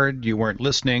was hard, you weren't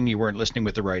listening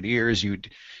with the right ears, you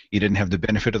didn't have the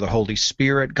benefit of the Holy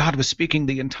Spirit. God was speaking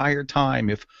the entire time.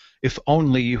 If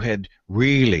only you had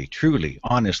really, truly,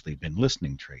 honestly been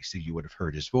listening, Tracy, you would have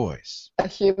heard his voice. A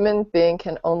human being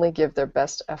can only give their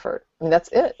best effort. I mean, that's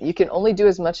it. You can only do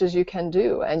as much as you can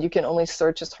do, and you can only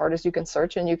search as hard as you can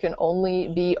search, and you can only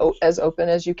be as open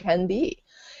as you can be.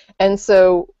 And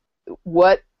so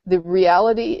what the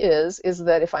reality is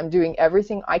that if I'm doing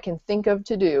everything I can think of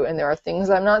to do, and there are things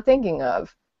I'm not thinking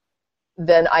of,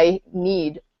 then I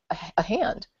need a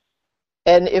hand.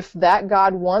 And if that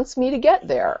God wants me to get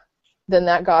there, then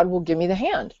that God will give me the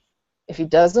hand. If he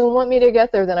doesn't want me to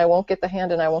get there, then I won't get the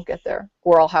hand and I won't get there.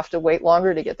 Or I'll have to wait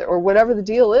longer to get there, or whatever the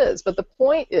deal is. But the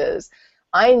point is,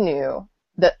 I knew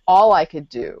that all I could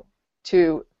do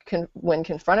when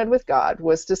confronted with God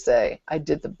was to say, I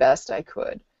did the best I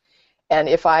could. And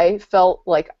if I felt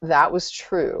like that was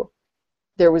true,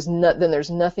 then there's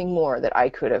nothing more that I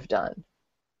could have done.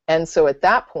 And so at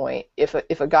that point, if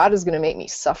a God is going to make me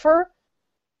suffer,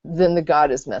 then the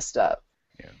God is messed up.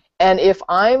 Yeah. And if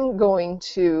I'm going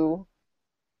to,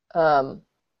 but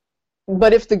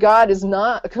if the God is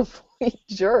not a complete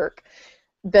jerk,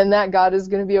 then that God is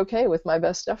going to be okay with my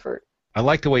best effort. I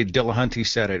like the way Dillahunty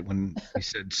said it when he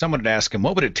said someone had asked him,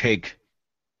 what would it take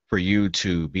for you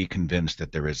to be convinced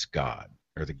that there is God,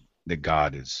 or that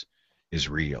God is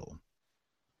real?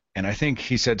 And I think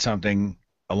he said something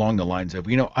along the lines of,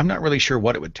 I'm not really sure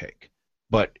what it would take,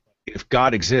 but if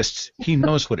God exists, he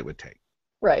knows what it would take.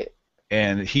 Right.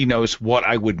 And he knows what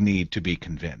I would need to be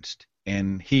convinced.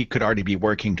 And he could already be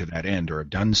working to that end or have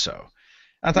done so.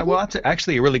 I thought, well, that's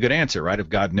actually a really good answer, right? If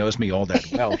God knows me all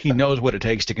that well, he knows what it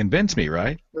takes to convince me,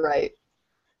 right? Right.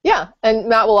 Yeah, and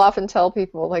Matt will often tell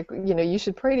people, like, you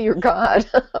should pray to your God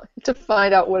to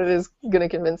find out what it is going to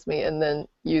convince me, and then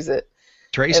use it.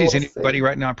 Tracy, is anybody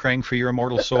right now praying for your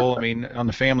immortal soul? I mean, on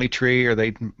the family tree, are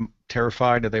they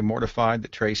terrified? Are they mortified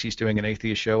that Tracy's doing an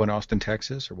atheist show in Austin,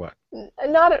 Texas, or what?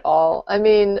 Not at all. I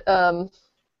mean, I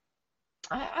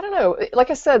don't know. Like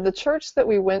I said, the church that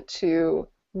we went to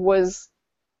was,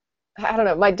 I don't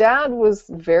know, my dad was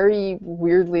very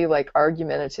weirdly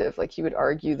argumentative. Like, he would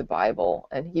argue the Bible,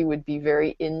 and he would be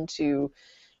very into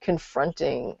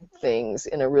confronting things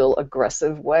in a real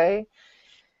aggressive way.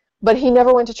 But he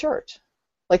never went to church.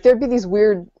 Like, there'd be these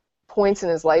weird points in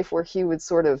his life where he would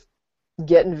sort of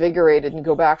get invigorated and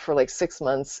go back for 6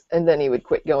 months, and then he would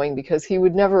quit going because he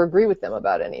would never agree with them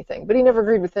about anything. But he never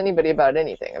agreed with anybody about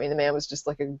anything. I mean, the man was just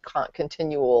like a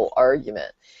continual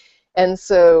argument. And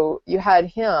so you had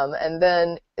him, and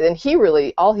then he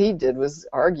really, all he did was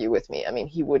argue with me. I mean,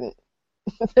 he wouldn't,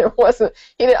 I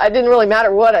didn't really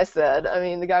matter what I said. I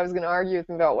mean, the guy was going to argue with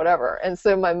me about whatever. And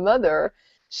so my mother,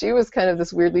 she was kind of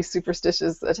this weirdly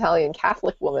superstitious Italian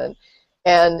Catholic woman,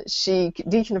 and she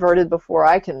deconverted before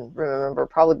I can remember,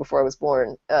 probably before I was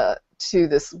born, to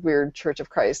this weird Church of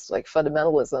Christ, like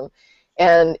fundamentalism.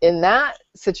 And in that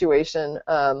situation,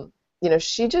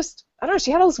 she just, I don't know,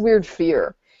 she had all this weird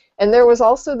fear. And there was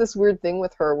also this weird thing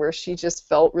with her where she just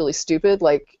felt really stupid.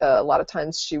 Like a lot of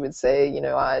times she would say, you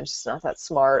know, I'm just not that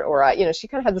smart, or you know, she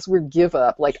kind of had this weird give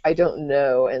up, like I don't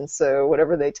know, and so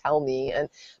whatever they tell me.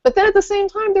 But then at the same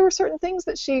time, there were certain things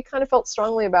that she kind of felt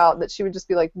strongly about that she would just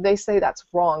be like, they say that's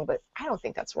wrong, but I don't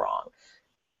think that's wrong.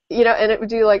 You know, and it would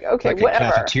be like, okay, like whatever.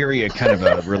 A cafeteria kind of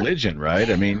a religion, right?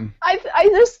 I mean, I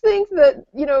just think that,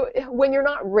 you know, when you're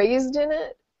not raised in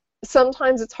it,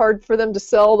 sometimes it's hard for them to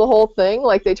sell the whole thing.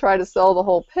 Like they try to sell the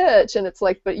whole pitch, and it's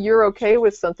like, but you're okay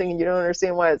with something and you don't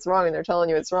understand why it's wrong, and they're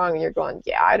telling you it's wrong, and you're going,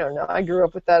 yeah, I don't know, I grew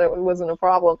up with that, it wasn't a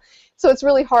problem. So it's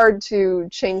really hard to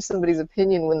change somebody's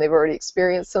opinion when they've already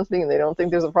experienced something and they don't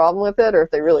think there's a problem with it, or if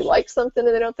they really like something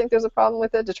and they don't think there's a problem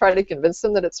with it, to try to convince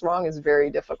them that it's wrong is very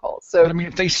difficult. So but, I mean,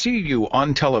 if they see you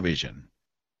on television,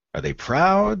 are they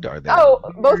proud? Are they? Oh,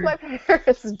 both my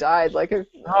parents died. Like,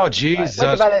 oh, Jesus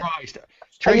Christ.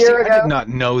 Tracy, I did not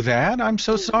know that. I'm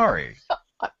so sorry.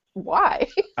 Why?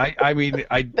 I mean,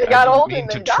 I didn't mean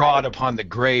to trod upon the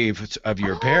grave of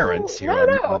your parents here.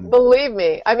 No, believe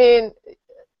me. I mean,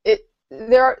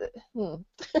 there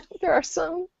are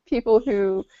some people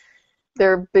who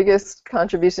their biggest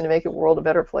contribution to make the world a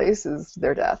better place is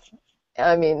their death.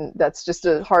 I mean, that's just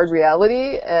a hard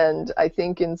reality, and I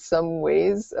think in some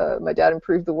ways my dad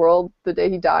improved the world the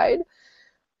day he died.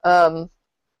 I'm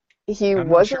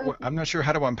not sure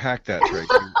how to unpack that, Tracy.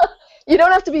 You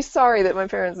don't have to be sorry that my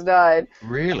parents died.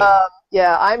 Really?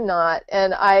 Yeah, I'm not,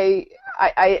 and I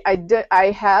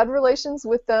had relations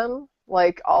with them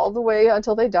like all the way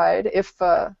until they died. If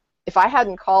I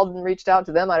hadn't called and reached out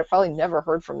to them, I'd have probably never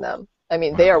heard from them. I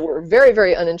mean, they were very,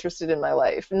 very uninterested in my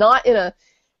life. Not in a,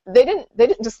 they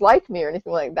didn't dislike me or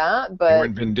anything like that, but they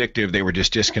weren't vindictive. They were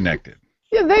just disconnected.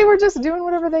 Yeah, they were just doing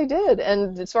whatever they did,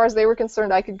 and as far as they were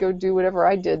concerned, I could go do whatever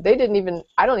I did. I don't even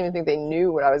think they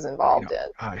knew what I was involved in.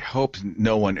 I hope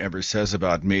no one ever says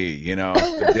about me, you know,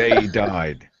 the day he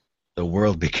died, the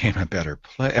world became a better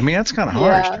place. I mean, that's kind of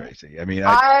harsh, Tracy. I mean,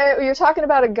 you're talking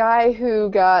about a guy who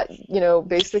got, you know,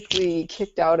 basically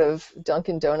kicked out of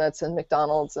Dunkin' Donuts and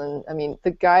McDonald's, and I mean,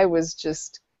 the guy was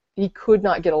just, he could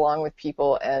not get along with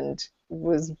people and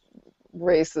was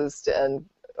racist and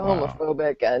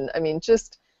homophobic, and I mean,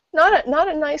 just not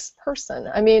a nice person.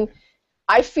 I mean,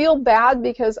 I feel bad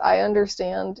because I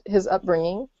understand his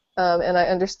upbringing, and I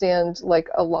understand like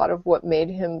a lot of what made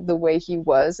him the way he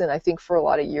was, and I think for a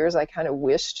lot of years I kind of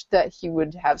wished that he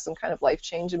would have some kind of life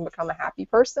change and become a happy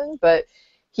person, but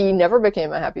he never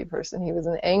became a happy person. He was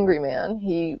an angry man.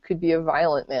 He could be a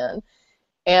violent man.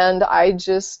 And I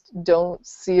just don't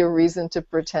see a reason to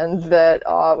pretend that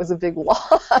it was a big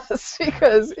loss,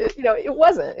 because it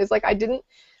wasn't. It's like I didn't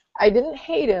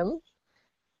hate him,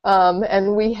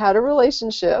 and we had a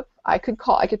relationship. I could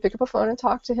pick up a phone and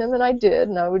talk to him, and I did.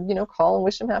 And I would call and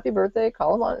wish him happy birthday,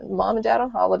 call him on mom and dad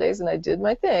on holidays, and I did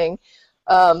my thing.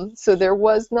 So there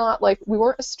was not like, we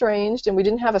weren't estranged, and we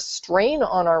didn't have a strain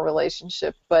on our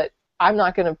relationship, but I'm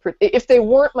not going to, if they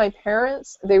weren't my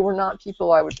parents, they were not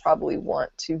people I would probably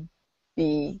want to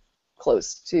be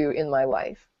close to in my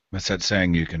life. That's that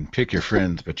saying, you can pick your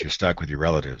friends, but you're stuck with your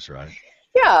relatives, right?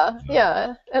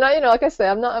 Yeah. And I, like I say,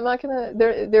 I'm not going to,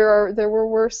 there were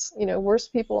worse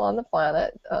people on the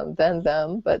planet than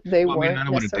them, but they weren't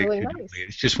necessarily nice.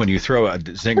 It's just when you throw a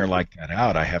zinger like that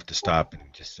out, I have to stop and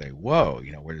just say, whoa,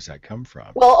 where does that come from?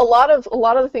 Well, a lot of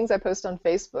the things I post on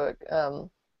Facebook,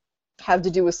 have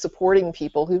to do with supporting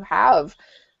people who have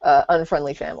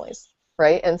unfriendly families,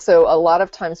 right? And so a lot of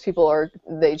times other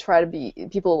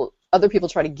people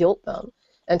try to guilt them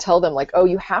and tell them like, oh,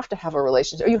 you have to have a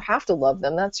relationship, or you have to love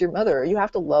them, that's your mother, or you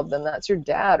have to love them, that's your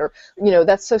dad, or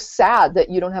that's so sad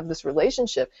that you don't have this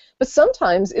relationship. But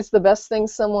sometimes it's the best thing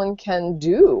someone can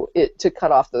do to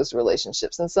cut off those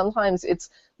relationships, and sometimes it's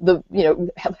the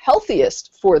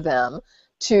healthiest for them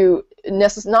to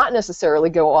not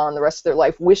necessarily go on the rest of their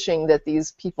life wishing that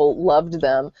these people loved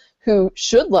them who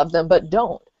should love them but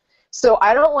don't. So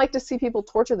I don't like to see people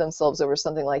torture themselves over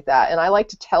something like that, and I like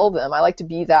to tell them, I like to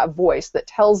be that voice that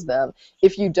tells them,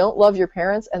 if you don't love your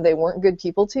parents and they weren't good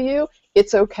people to you,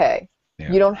 it's okay.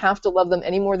 Yeah. You don't have to love them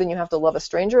any more than you have to love a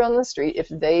stranger on the street if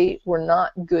they were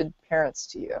not good parents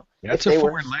to you. Yeah, that's a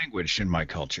foreign language in my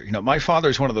culture. My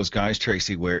father's one of those guys,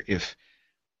 Tracy, where if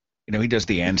he does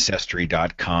the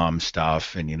Ancestry.com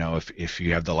stuff, and if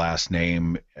you have the last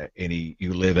name and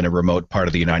you live in a remote part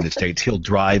of the United States, he'll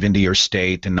drive into your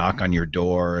state and knock on your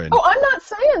door. And I'm not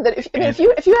saying that if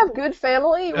you have good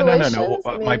family relations. No.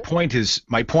 My point is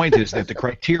that the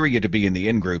criteria to be in the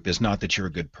in-group is not that you're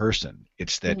a good person;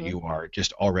 it's that you are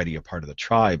just already a part of the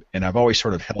tribe. And I've always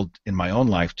sort of held in my own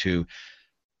life to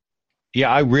Yeah,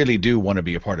 I really do want to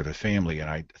be a part of a family, and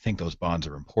I think those bonds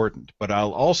are important. But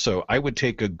I would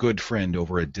take a good friend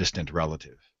over a distant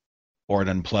relative or an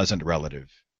unpleasant relative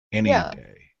any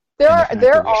day.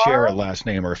 There we share a last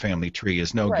name or a family tree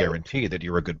is no guarantee that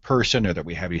you're a good person or that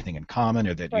we have anything in common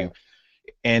or that you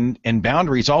and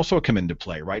boundaries also come into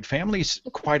play, right? Families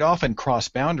quite often cross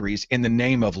boundaries in the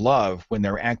name of love when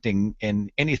they're acting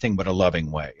in anything but a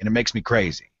loving way, and it makes me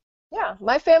crazy. Yeah,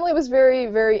 my family was very,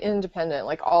 very independent.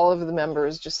 Like all of the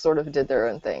members just sort of did their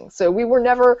own thing. So we were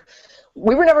never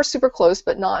super close,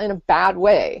 but not in a bad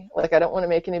way. Like I don't want to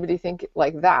make anybody think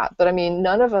like that. But I mean,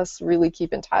 none of us really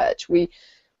keep in touch. We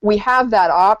have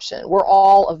that option. We're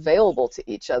all available to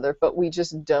each other, but we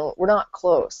just don't. We're not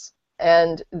close.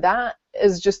 And that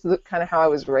is just the kind of how I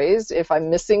was raised. If I'm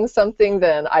missing something,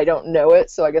 then I don't know it,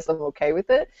 so I guess I'm okay with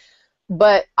it.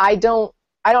 But I don't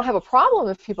have a problem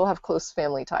if people have close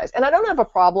family ties. And I don't have a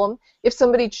problem if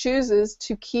somebody chooses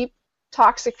to keep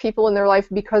toxic people in their life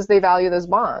because they value those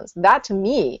bonds. That, to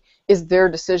me, is their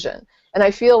decision. And I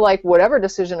feel like whatever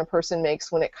decision a person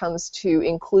makes when it comes to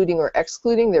including or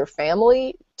excluding their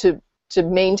family to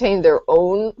maintain their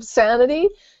own sanity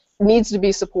needs to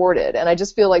be supported. And I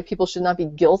just feel like people should not be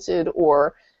guilted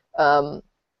or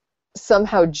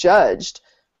somehow judged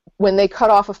when they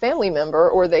cut off a family member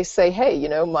or they say, hey, you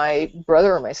know, my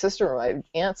brother or my sister or my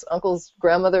aunts, uncles,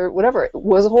 grandmother, whatever,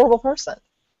 was a horrible person.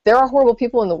 There are horrible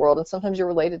people in the world, and sometimes you're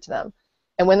related to them.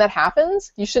 And when that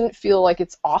happens, you shouldn't feel like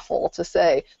it's awful to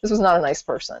say, this was not a nice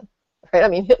person. Right? I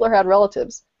mean, Hitler had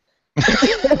relatives.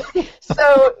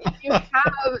 So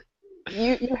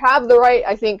you have the right,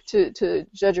 I think, to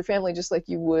judge your family just like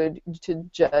you would to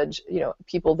judge, you know,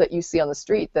 people that you see on the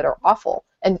street that are awful.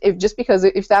 And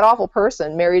if that awful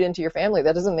person married into your family,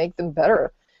 that doesn't make them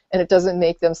better, and it doesn't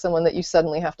make them someone that you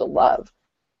suddenly have to love.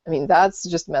 I mean, that's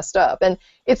just messed up. And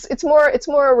it's more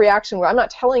a reaction where I'm not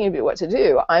telling anybody what to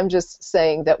do. I'm just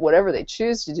saying that whatever they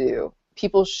choose to do,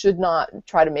 people should not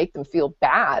try to make them feel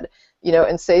bad, you know,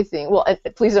 and say things. Well, and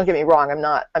please don't get me wrong.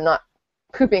 I'm not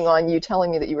pooping on you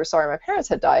telling me that you were sorry my parents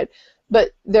had died,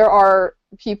 but there are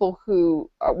people who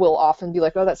will often be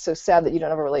like, oh, that's so sad that you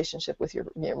don't have a relationship with your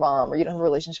mom, or you don't have a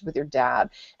relationship with your dad.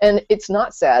 And it's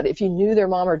not sad. If you knew their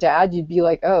mom or dad, you'd be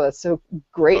like, oh, that's so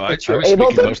great that you're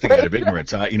able to. I was thinking out of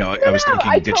ignorance. I was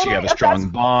thinking, did she have a strong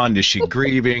bond? Is she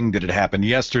grieving? Did it happen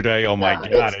yesterday? Oh my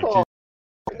God. Cool.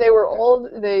 They were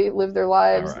old. They lived their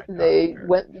lives. They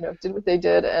went, you know, did what they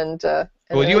did, and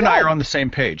well, you and I are on the same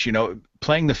page. You know,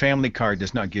 playing the family card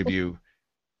does not give you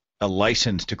a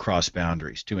license to cross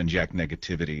boundaries, to inject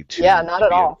negativity, not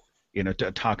at all. To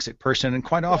a toxic person. And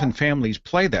quite often families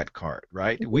play that card,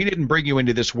 right? We didn't bring you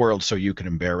into this world so you could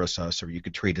embarrass us or you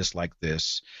could treat us like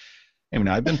this. I mean,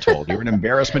 I've been told you're an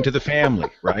embarrassment to the family,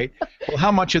 right? Well,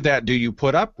 how much of that do you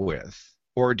put up with?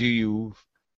 Or does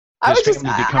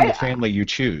family become the family you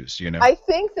choose, you know? I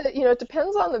think that, you know, it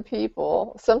depends on the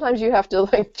people. Sometimes you have to,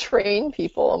 like, train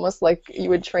people almost like you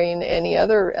would train any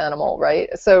other animal, right?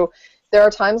 So there are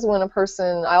times when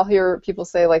I'll hear people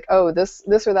say, like, oh, this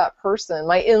or that person,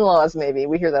 my in-laws maybe,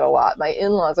 we hear that a lot. My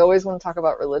in-laws always want to talk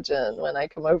about religion when I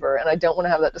come over, and I don't want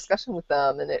to have that discussion with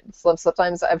them. And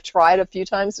sometimes I've tried a few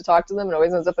times to talk to them, and it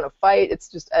always ends up in a fight. It's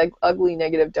just ugly,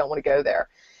 negative, don't want to go there.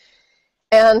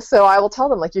 And so I will tell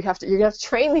them, like, you're going to have to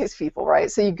train these people, right?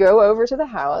 So you go over to the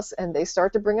house, and they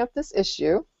start to bring up this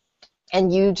issue,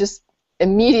 and you just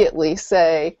immediately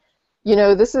say, you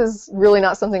know, this is really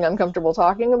not something I'm comfortable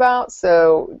talking about,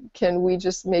 so can we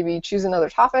just maybe choose another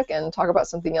topic and talk about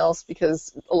something else?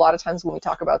 Because a lot of times when we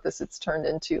talk about this, it's turned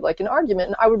into, like, an argument,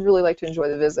 and I would really like to enjoy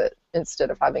the visit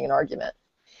instead of having an argument.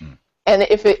 And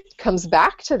if it comes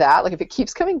back to that, like if it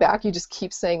keeps coming back, you just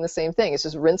keep saying the same thing. It's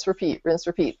just rinse, repeat, rinse,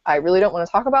 repeat. I really don't want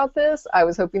to talk about this. I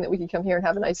was hoping that we could come here and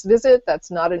have a nice visit. That's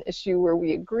not an issue where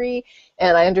we agree.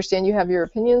 And I understand you have your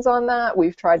opinions on that.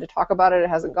 We've tried to talk about it. It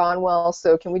hasn't gone well.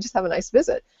 So can we just have a nice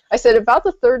visit? I said about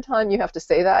the third time you have to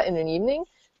say that in an evening,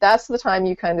 that's the time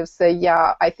you kind of say,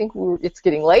 yeah, I think it's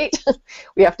getting late.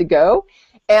 We have to go.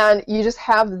 And you just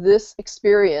have this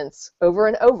experience over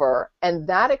and over, and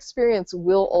that experience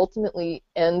will ultimately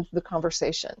end the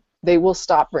conversation. They will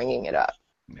stop bringing it up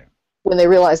when they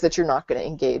realize that you're not going to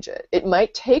engage it. It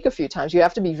might take a few times. You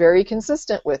have to be very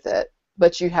consistent with it,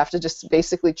 but you have to just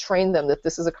basically train them that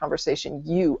this is a conversation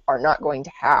you are not going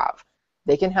to have.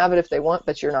 They can have it if they want,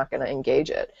 but you're not going to engage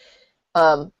it.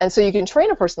 And so you can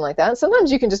train a person like that. And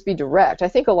sometimes you can just be direct. I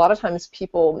think a lot of times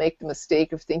people make the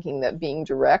mistake of thinking that being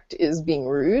direct is being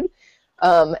rude.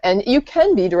 And you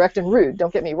can be direct and rude,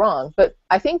 don't get me wrong. But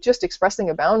I think just expressing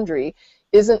a boundary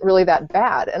isn't really that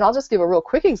bad. And I'll just give a real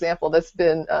quick example that's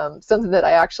been something that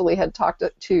I actually had talked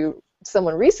to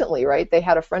someone recently, right? They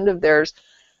had a friend of theirs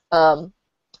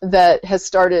that has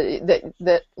started,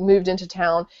 that moved into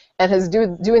town and has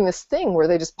doing this thing where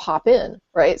they just pop in,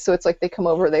 right? So it's like they come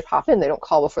over, they pop in, they don't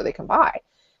call before they come by.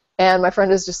 And my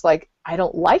friend is just like, I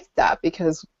don't like that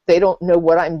because they don't know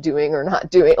what I'm doing or not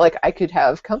doing. Like, I could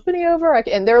have company over,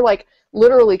 and they're like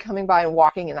literally coming by and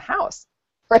walking in the house,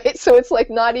 right? So it's like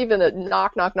not even a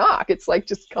knock, knock, knock. It's like,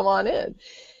 just come on in.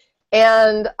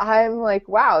 And I'm like,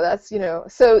 wow, that's,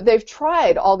 so they've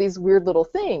tried all these weird little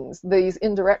things, these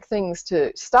indirect things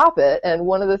to stop it. And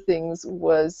one of the things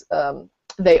was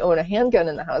they own a handgun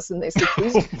in the house, and they said,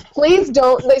 please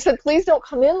don't. They said, please don't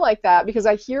come in like that, because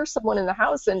I hear someone in the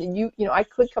house, and I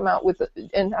could come out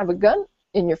and have a gun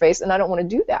in your face, and I don't want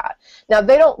to do that. Now,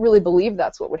 they don't really believe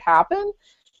that's what would happen,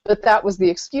 but that was the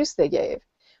excuse they gave.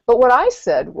 But what I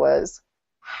said was,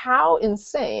 how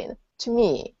insane to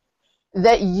me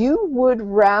that you would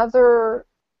rather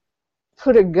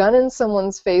put a gun in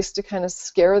someone's face to kind of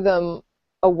scare them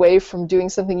away from doing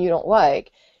something you don't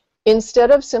like,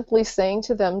 instead of simply saying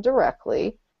to them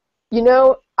directly,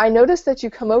 I notice that you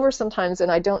come over sometimes and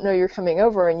I don't know you're coming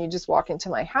over, and you just walk into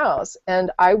my house,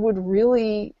 and I would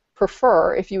really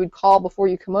prefer if you would call before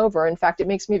you come over. In fact, it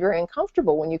makes me very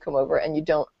uncomfortable when you come over and you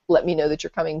don't let me know that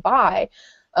you're coming by.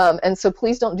 And so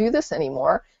please don't do this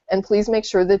anymore. And please make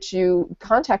sure that you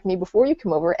contact me before you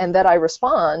come over, and that I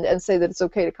respond and say that it's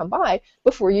okay to come by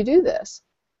before you do this,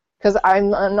 because I'm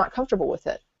not comfortable with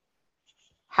it.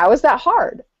 How is that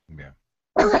hard? Yeah.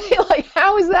 Right? Like,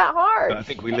 how is that hard? I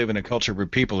think we live in a culture where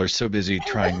people are so busy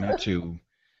trying not to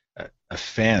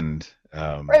offend.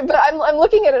 Right, but I'm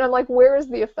looking at it and I'm like, where is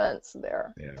the offense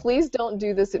there? Yeah. Please don't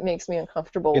do this. It makes me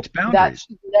uncomfortable. It's boundaries. That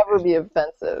should never be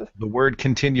offensive. The word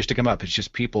continues to come up. It's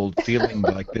just people feeling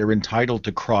like they're entitled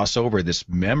to cross over this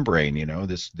membrane,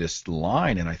 this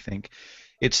line. And I think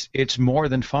it's more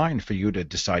than fine for you to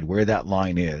decide where that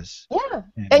line is. Yeah,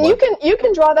 and you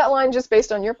can draw that line just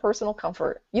based on your personal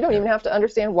comfort. You don't even have to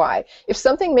understand why. If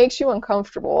something makes you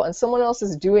uncomfortable and someone else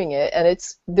is doing it, and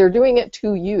they're doing it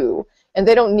to you, and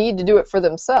they don't need to do it for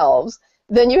themselves,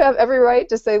 then you have every right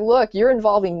to say, look, you're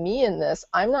involving me in this.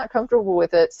 I'm not comfortable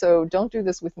with it, so don't do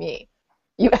this with me.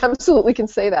 You absolutely can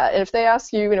say that. And if they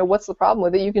ask you, what's the problem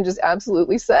with it, you can just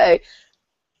absolutely say,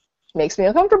 makes me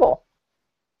uncomfortable.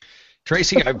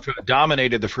 Tracy, I've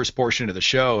dominated the first portion of the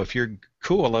show. If you're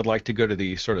cool, I'd like to go to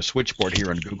the sort of switchboard here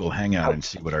on Google Hangout and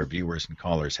see what our viewers and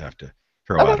callers have to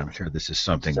throw out. I'm sure this is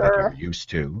something that you're used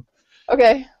to.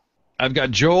 Okay. I've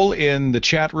got Joel in the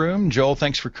chat room. Joel,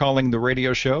 thanks for calling the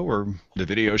radio show or the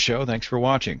video show. Thanks for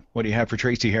watching. What do you have for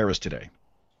Tracy Harris today?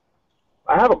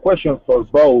 I have a question for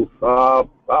both.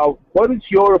 What is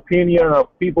your opinion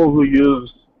of people who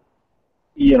use,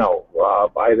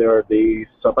 either the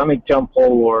Satanic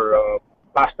Temple or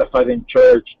Pastafarian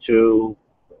Church to,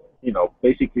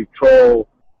 basically troll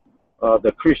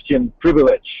the Christian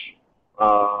privilege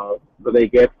that they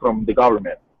get from the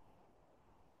government?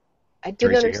 I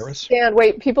didn't understand.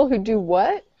 Wait, people who do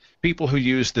what? People who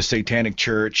use the Satanic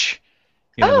Church,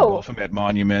 the Baphomet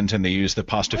Monument, and they use the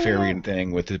Pastafarian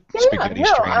thing with the spaghetti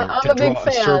strainer to draw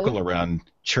a circle around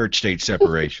church-state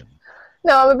separation.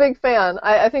 No, I'm a big fan.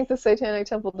 I think the Satanic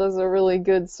Temple does a really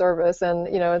good service, and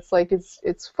it's like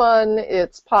it's fun,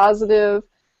 it's positive.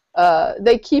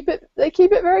 They keep it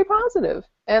very positive,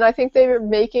 and I think they're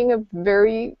making a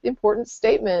very important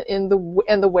statement and the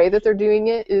way that they're doing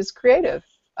it is creative.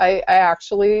 I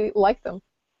actually like them.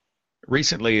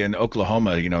 Recently in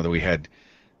Oklahoma, that we had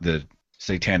the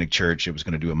Satanic Church. It was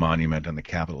going to do a monument on the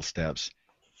Capitol steps,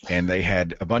 and they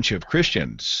had a bunch of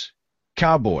Christians,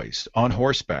 cowboys, on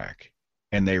horseback,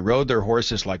 and they rode their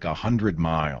horses like 100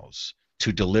 miles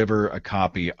to deliver a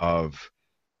copy of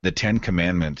the Ten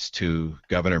Commandments to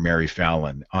Governor Mary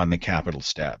Fallon on the Capitol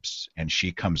steps, and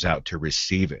she comes out to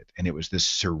receive it, and it was this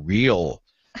surreal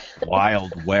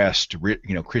Wild West,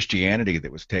 Christianity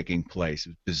that was taking place.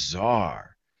 It was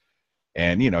bizarre.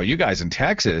 And, you guys in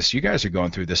Texas, you guys are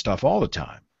going through this stuff all the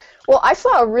time. Well, I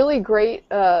saw a really great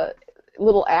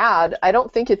little ad. I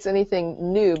don't think it's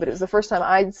anything new, but it was the first time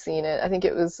I'd seen it. I think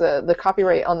it was the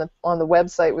copyright on the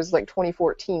website was like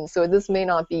 2014, so this may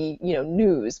not be,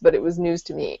 news, but it was news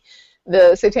to me.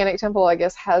 The Satanic Temple, I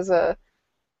guess, has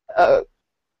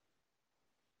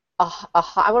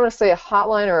I want to say a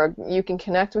hotline, or you can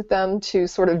connect with them to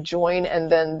sort of join,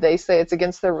 and then they say it's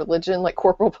against their religion, like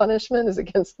corporal punishment is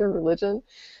against their religion.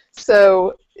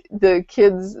 So the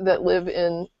kids that live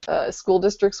in school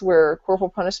districts where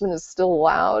corporal punishment is still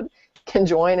allowed can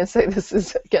join and say this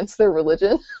is against their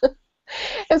religion.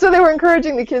 And so they were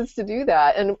encouraging the kids to do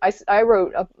that. And I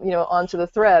wrote onto the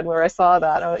thread where I saw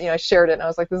that. I shared it, and I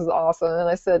was like, this is awesome. And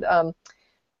I said,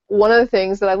 one of the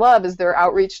things that I love is their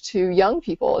outreach to young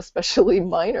people, especially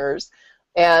minors.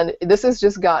 And this has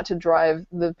just got to drive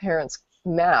the parents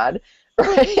mad,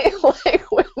 right?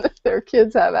 Like when their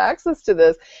kids have access to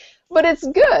this. But it's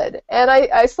good. And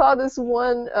I saw this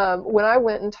one, when I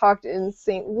went and talked in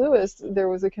St. Louis, there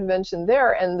was a convention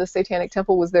there, and the Satanic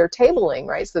Temple was there tabling,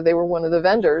 right? So they were one of the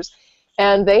vendors.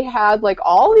 And they had like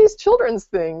all these children's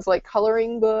things, like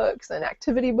coloring books and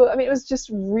activity books. I mean, it was just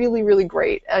really, really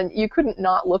great. And you couldn't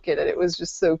not look at it. It was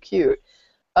just so cute.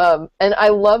 And I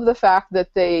love the fact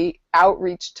that they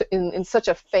outreach in such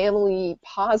a family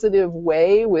positive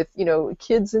way with, you know,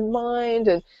 kids in mind.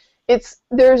 And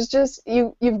there's just,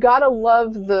 you've got to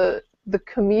love the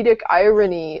comedic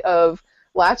irony of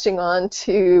latching on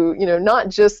to, you know, not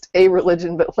just a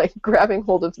religion, but like grabbing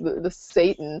hold of the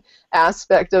Satan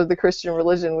aspect of the Christian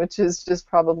religion, which is just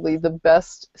probably the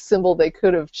best symbol they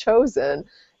could have chosen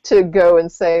to go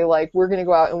and say, like, we're going to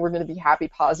go out and we're going to be happy,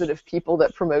 positive people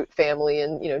that promote family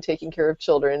and, you know, taking care of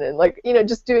children and, like, you know,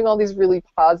 just doing all these really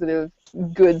positive,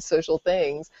 good social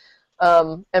things,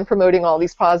 and promoting all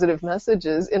these positive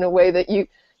messages in a way that you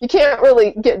can't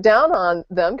really get down on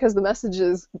them because the message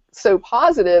is so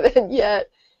positive, and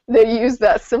yet they use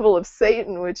that symbol of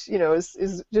Satan, which, you know,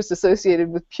 is just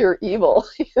associated with pure evil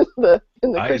in the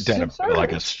Christian church.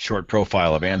 Like a short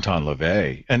profile of Anton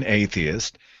LaVey, an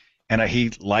atheist, and he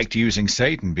liked using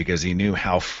Satan because he knew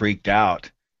how freaked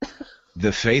out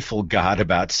the faithful got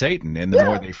about Satan, and the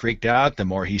more they freaked out, the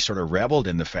more he sort of reveled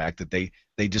in the fact that they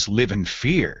just live in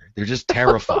fear. They're just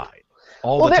terrified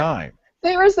all the time.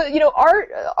 There is you know,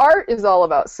 art is all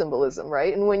about symbolism,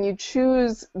 right? And when you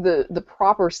choose the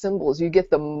proper symbols, you get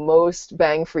the most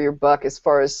bang for your buck as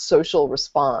far as social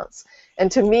response.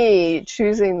 And to me,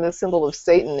 choosing the symbol of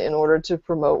Satan in order to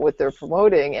promote what they're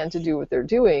promoting and to do what they're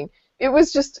doing, it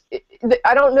was just,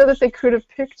 I don't know that they could have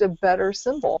picked a better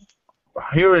symbol.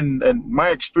 Here in my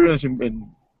experience in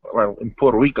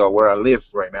Puerto Rico, where I live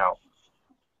right now,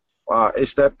 is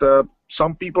that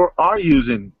some people are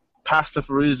using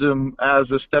Pastafarism as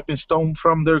a stepping stone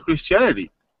from their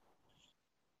Christianity.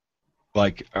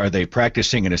 Like, are they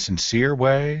practicing in a sincere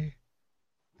way?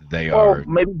 They are.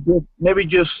 Maybe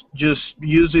just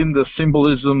using the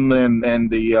symbolism and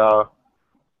the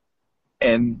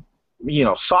and, you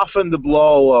know, soften the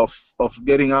blow of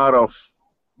getting out of,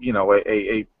 you know,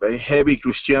 a heavy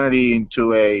Christianity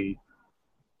into a.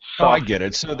 Oh, I get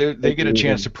it. So they get a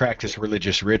chance to practice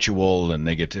religious ritual, and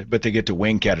they get to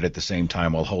wink at it at the same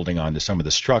time while holding on to some of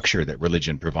the structure that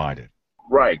religion provided.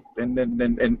 Right,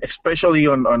 and especially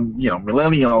on you know,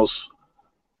 millennials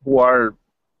who are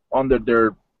under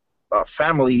their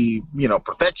family, you know,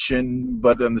 protection,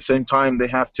 but at the same time they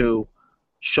have to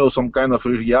show some kind of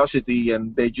religiosity,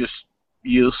 and they just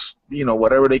use, you know,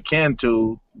 whatever they can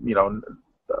to, you know,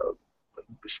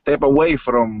 step away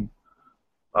from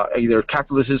either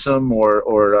Catholicism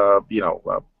or you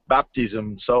know,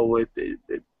 baptism. So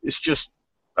it's just,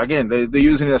 again, they're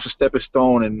using it as a stepping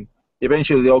stone, and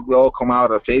eventually they'll all come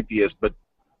out as atheists, but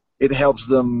it helps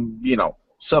them, you know,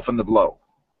 soften the blow.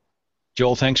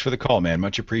 Joel, thanks for the call, man.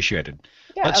 Much appreciated.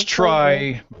 Yeah, Let's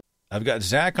absolutely. try. I've got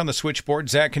Zach on the switchboard.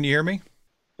 Zach, can you hear me?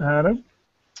 Hello. Do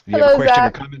you have Hello, a question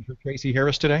Zach. or comment for Tracy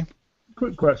Harris today?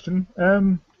 Quick question.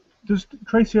 Does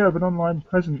Tracy have an online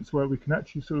presence where we can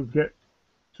actually sort of get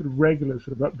sort of regular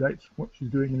sort of updates of what she's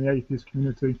doing in the atheist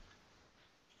community?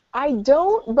 I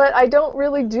don't, but I don't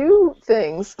really do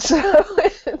things, so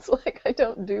it's like I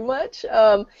don't do much.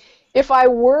 If I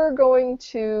were going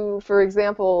to, for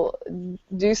example,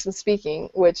 do some speaking,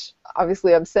 which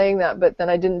obviously I'm saying that, but then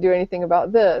I didn't do anything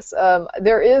about this,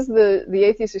 there is the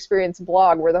Atheist Experience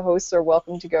blog where the hosts are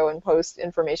welcome to go and post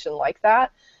information like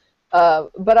that.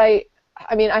 But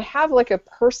I mean, I have like a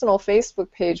personal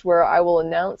Facebook page where I will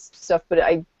announce stuff, but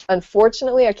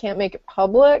unfortunately I can't make it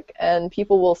public, and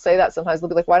people will say that sometimes. They'll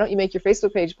be like, why don't you make your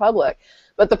Facebook page public?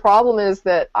 But the problem is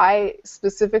that I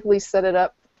specifically set it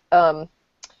up,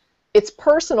 it's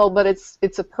personal, but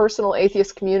it's a personal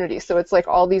atheist community, so it's like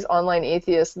all these online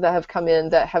atheists that have come in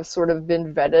that have sort of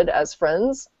been vetted as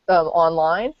friends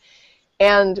online.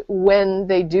 And when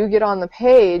they do get on the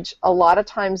page, a lot of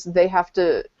times they have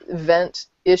to vent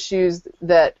issues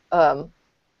that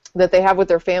that they have with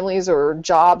their families or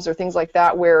jobs or things like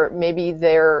that, where maybe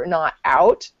they're not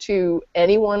out to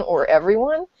anyone or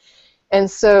everyone.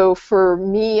 And so for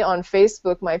me on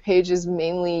Facebook, my page is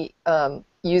mainly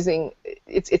using,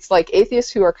 it's like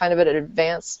atheists who are kind of at an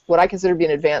advanced, what I consider to be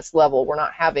an advanced level. We're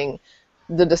not having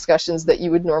the discussions that you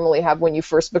would normally have when you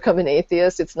first become an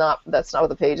atheist. That's not what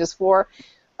the page is for.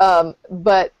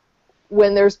 But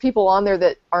when there's people on there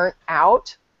that aren't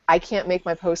out, I can't make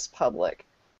my posts public.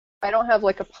 I don't have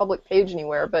like a public page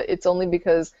anywhere, but it's only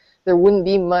because there wouldn't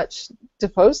be much to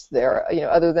post there,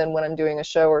 other than when I'm doing a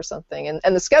show or something.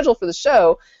 And the schedule for the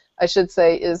show, I should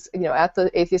say, is at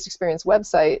the Atheist Experience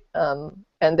website,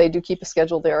 and they do keep a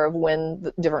schedule there of when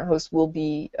the different hosts will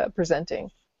be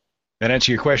presenting. That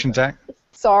answer your question, Zach?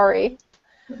 Sorry.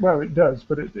 Well, it does,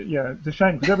 but it's a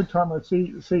shame because every time I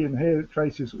see and hear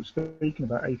Tracy sort of speaking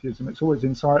about atheism, it's always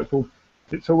insightful,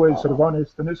 it's always sort of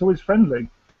honest, and it's always friendly.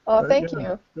 Oh, thank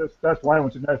you. That's why I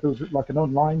wanted to know if it was like an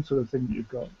online sort of thing that you've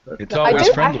got. But it's always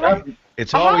friendly.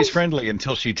 It's always friendly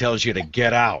until she tells you to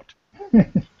get out.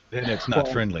 Then it's not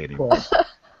friendly anymore.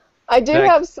 I do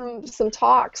have some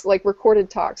talks, like recorded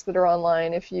talks that are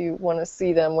online if you want to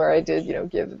see them, where I did,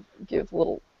 give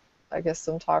little, I guess,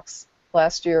 some talks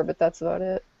last year, but that's about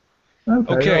it.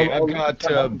 Okay, I've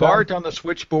got Bart on the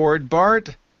switchboard.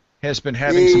 Bart has been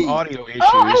having some audio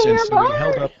issues, and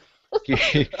so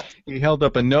he held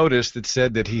up a notice that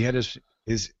said that he had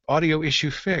his audio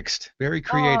issue fixed. Very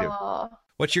creative.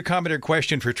 What's your comment or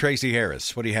question for Tracy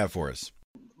Harris? What do you have for us?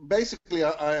 Basically,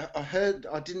 I heard,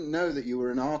 I didn't know that you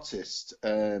were an artist,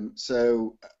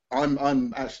 so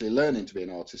I'm actually learning to be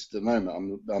an artist at the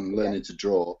moment. I'm learning to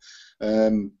draw,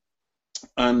 and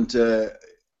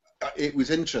it was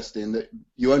interesting that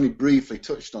you only briefly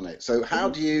touched on it. So how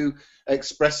do you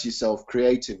express yourself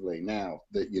creatively now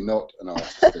that you're not an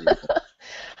artist anymore?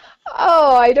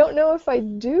 I don't know if I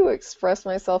do express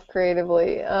myself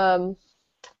creatively. I'm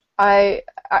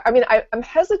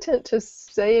hesitant to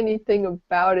say anything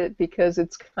about it because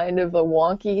it's kind of a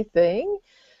wonky thing,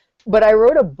 but I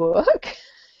wrote a book,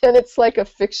 and it's like a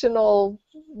fictional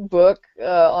book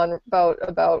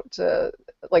about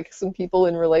like some people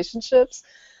in relationships,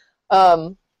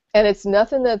 and it's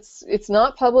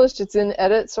not published. It's in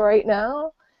edits right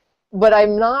now, but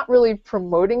I'm not really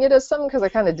promoting it as something because I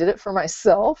kind of did it for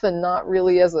myself and not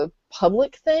really as a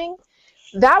public thing.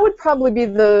 That would probably be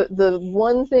the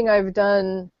one thing I've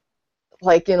done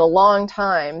like in a long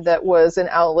time that was an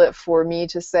outlet for me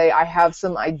to say I have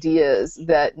some ideas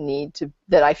that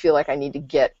I feel like I need to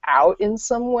get out in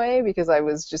some way, because I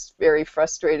was just very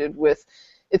frustrated with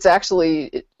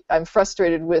I'm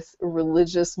frustrated with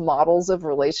religious models of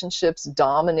relationships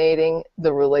dominating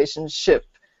the relationship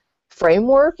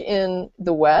framework in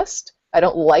the West. I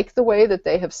don't like the way that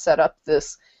they have set up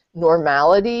this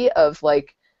normality of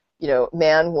like,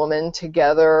 man, woman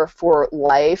together for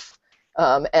life,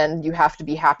 and you have to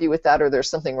be happy with that or there's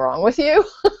something wrong with you.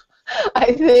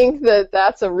 I think that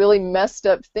that's a really messed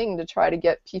up thing to try to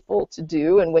get people to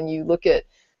do. And when you look at,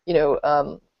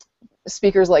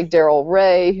 speakers like Daryl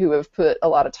Ray, who have put a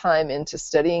lot of time into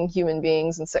studying human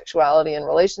beings and sexuality and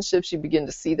relationships, you begin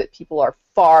to see that people are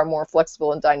far more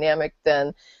flexible and dynamic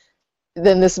than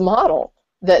this model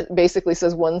that basically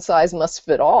says one size must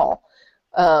fit all.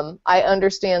 I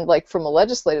understand, like, from a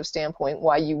legislative standpoint,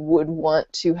 why you would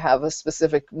want to have a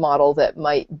specific model that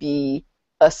might be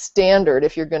a standard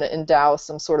if you're going to endow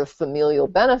some sort of familial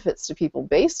benefits to people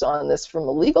based on this from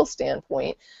a legal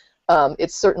standpoint.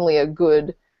 It's certainly a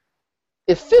good,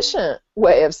 efficient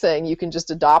way of saying you can just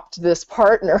adopt this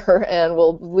partner and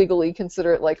we'll legally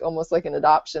consider it like almost like an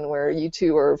adoption where you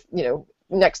two are,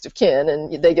 next of kin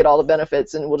and they get all the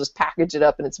benefits, and we'll just package it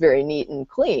up and it's very neat and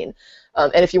clean.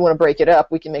 And if you want to break it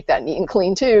up, we can make that neat and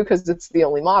clean too, because it's the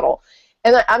only model.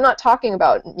 And I'm not talking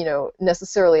about,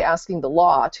 necessarily asking the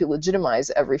law to legitimize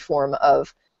every form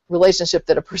of relationship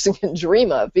that a person can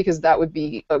dream of, because that would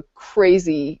be a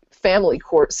crazy family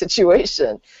court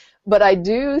situation. But I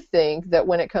do think that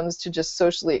when it comes to just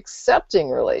socially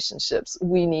accepting relationships,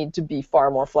 we need to be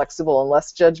far more flexible and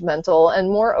less judgmental and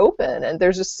more open. And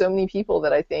there's just so many people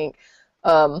that I think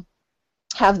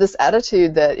have this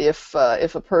attitude that if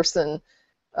a person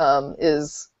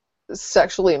is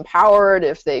sexually empowered,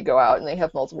 if they go out and they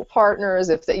have multiple partners,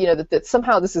 if they, that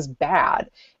somehow this is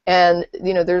bad. And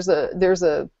there's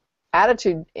a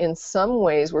attitude in some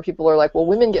ways where people are like, well,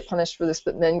 women get punished for this,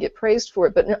 but men get praised for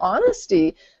it. But in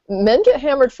honesty, men get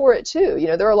hammered for it too.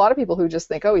 There are a lot of people who just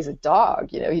think, oh, he's a dog.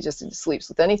 He just sleeps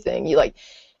with anything.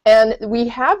 And we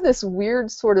have this weird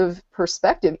sort of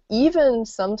perspective, even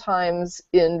sometimes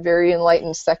in very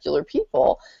enlightened secular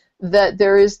people, that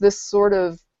there is this sort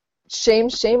of shame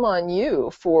on you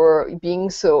for being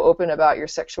so open about your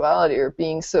sexuality or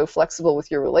being so flexible with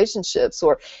your relationships.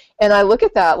 And I look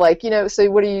at that like,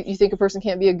 so what do you think a person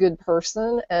can't be a good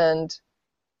person and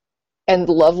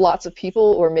love lots of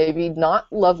people, or maybe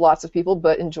not love lots of people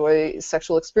but enjoy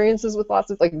sexual experiences with lots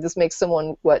of, like, this makes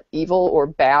someone evil or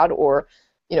bad or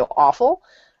awful.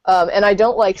 And I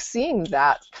don't like seeing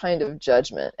that kind of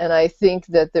judgment. And I think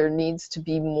that there needs to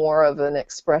be more of an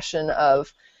expression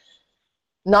of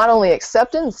not only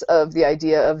acceptance of the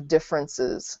idea of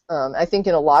differences. I think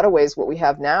in a lot of ways what we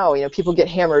have now, people get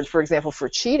hammered, for example, for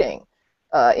cheating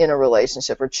in a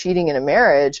relationship or cheating in a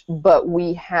marriage, but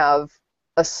we have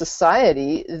a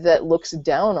society that looks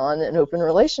down on an open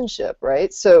relationship,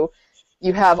 right? So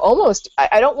you have almost,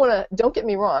 don't get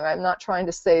me wrong, I'm not trying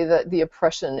to say that the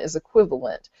oppression is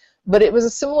equivalent, but it was a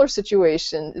similar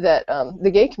situation that the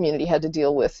gay community had to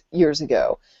deal with years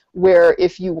ago, where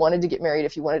if you wanted to get married,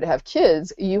 if you wanted to have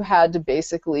kids, you had to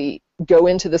basically go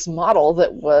into this model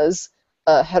that was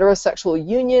a heterosexual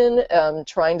union,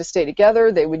 trying to stay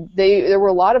together. There were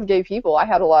a lot of gay people. I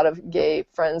had a lot of gay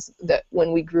friends that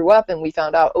when we grew up and we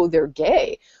found out, oh, they're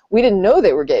gay, we didn't know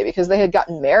they were gay because they had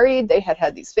gotten married, they had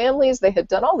had these families, they had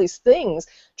done all these things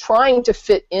trying to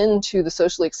fit into the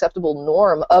socially acceptable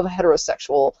norm of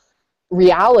heterosexual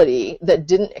reality that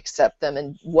didn't accept them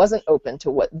and wasn't open to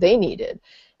what they needed.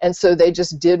 And so they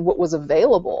just did what was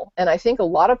available. And I think a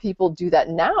lot of people do that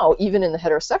now, even in the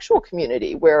heterosexual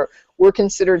community, where we're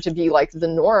considered to be like the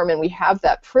norm and we have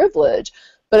that privilege.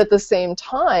 But at the same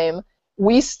time,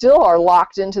 we still are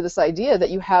locked into this idea that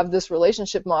you have this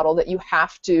relationship model that you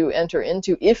have to enter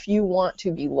into if you want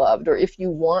to be loved, or if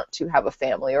you want to have a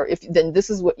family, or then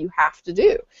this is what you have to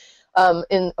do.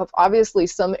 Obviously,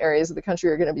 some areas of the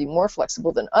country are going to be more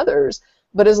flexible than others,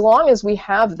 but as long as we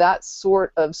have that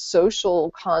sort of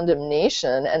social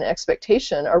condemnation and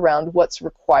expectation around what's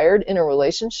required in a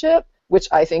relationship, which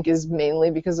I think is mainly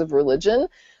because of religion,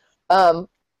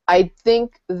 I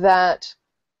think that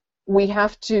we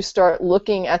have to start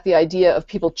looking at the idea of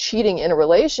people cheating in a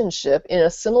relationship in a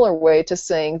similar way to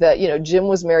saying that, Jim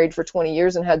was married for 20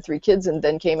 years and had 3 kids and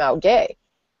then came out gay.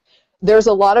 There's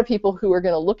a lot of people who are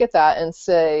going to look at that and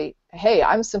say, hey,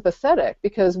 I'm sympathetic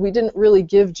because we didn't really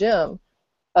give Jim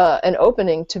an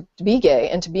opening to be gay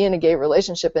and to be in a gay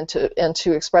relationship and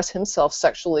to express himself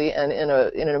sexually and in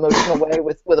an emotional way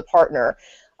with a partner.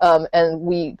 And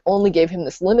we only gave him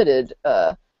this limited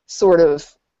sort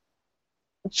of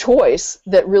choice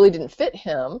that really didn't fit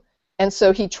him. And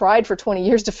so he tried for 20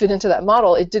 years to fit into that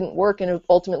model. It didn't work, and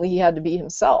ultimately he had to be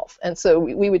himself. And so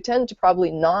we would tend to probably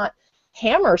not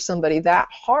hammer somebody that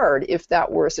hard if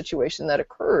that were a situation that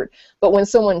occurred. But when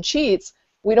someone cheats,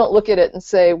 we don't look at it and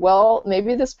say, well,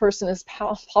 maybe this person is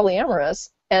polyamorous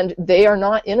and they are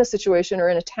not in a situation or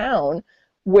in a town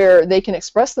where they can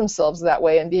express themselves that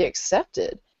way and be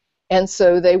accepted. And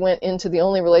so they went into the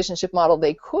only relationship model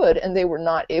they could, and they were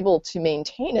not able to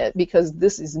maintain it because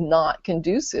this is not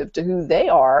conducive to who they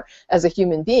are as a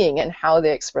human being and how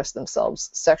they express themselves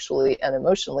sexually and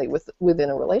emotionally within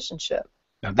a relationship.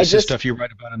 Now, this is stuff you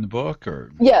write about in the book,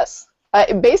 or? Yes.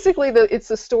 Basically, it's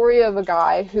the story of a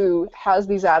guy who has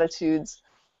these attitudes,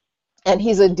 and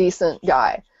he's a decent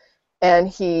guy. And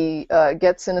he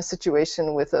gets in a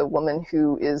situation with a woman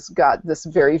who is got this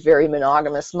very, very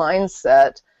monogamous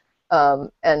mindset,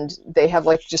 and they have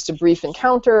like just a brief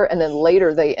encounter, and then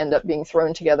later they end up being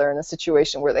thrown together in a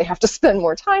situation where they have to spend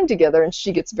more time together, and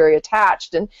she gets very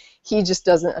attached, and he just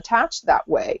doesn't attach that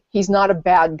way. He's not a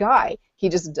bad guy. He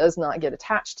just does not get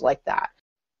attached like that.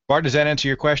 Bart, does that answer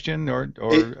your question or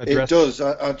address? It does.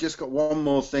 I've just got one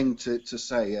more thing to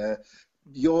say.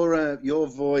 Your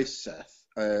voice, Seth,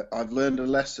 I've learned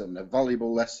a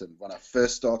valuable lesson when I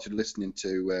first started listening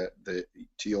to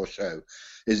your show,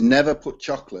 is never put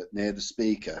chocolate near the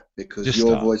speaker because just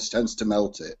your voice tends to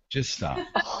melt it. Just stop.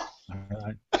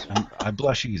 I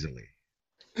blush easily.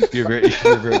 You're very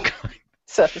kind.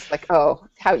 Seth is like, oh,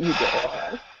 how you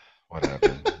get it?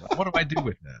 Whatever. What do I do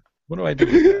with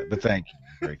that? But thank you.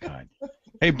 Very kind.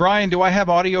 Hey, Brian, do I have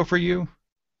audio for you?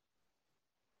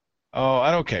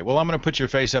 Oh, okay. Well, I'm going to put your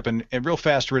face up, and real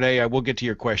fast, Renee, I will get to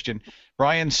your question.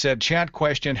 Brian said, chat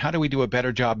question, how do we do a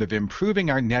better job of improving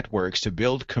our networks to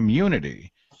build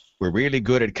community? We're really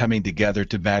good at coming together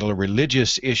to battle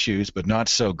religious issues, but not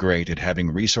so great at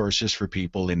having resources for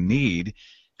people in need,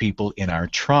 people in our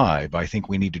tribe. I think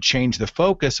we need to change the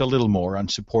focus a little more on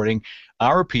supporting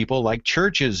our people like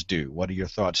churches do. What are your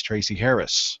thoughts, Tracy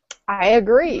Harris? I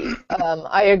agree.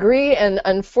 And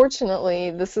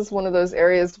unfortunately, this is one of those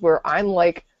areas where I'm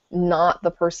like not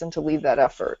the person to lead that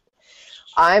effort.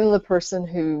 I'm the person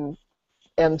who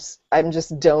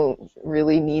just don't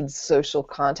really need social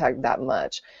contact that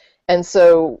much. And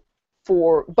so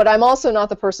but I'm also not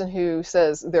the person who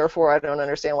says, therefore, I don't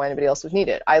understand why anybody else would need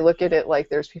it. I look at it like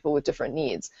there's people with different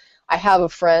needs. I have a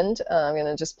friend, I'm going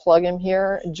to just plug him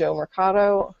here, Joe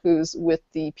Mercado, who's with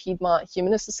the Piedmont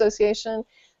Humanist Association.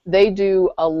 They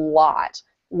do a lot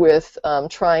with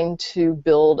trying to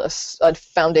build a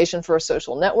foundation for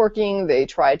social networking. They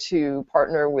try to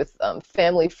partner with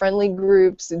family-friendly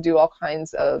groups and do all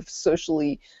kinds of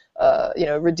socially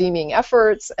redeeming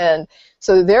efforts. And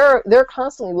so they're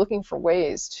constantly looking for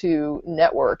ways to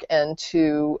network and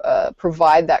to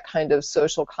provide that kind of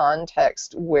social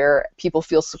context where people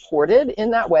feel supported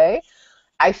in that way.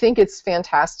 I think it's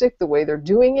fantastic the way they're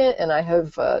doing it, and I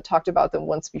have talked about them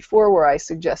once before where I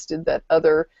suggested that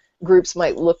other groups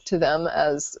might look to them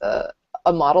as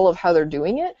a model of how they're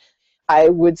doing it. I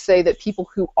would say that people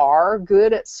who are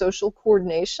good at social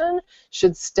coordination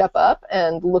should step up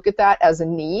and look at that as a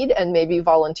need and maybe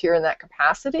volunteer in that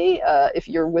capacity. If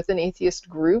you're with an atheist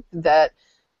group that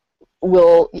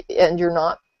will, and you're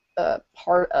not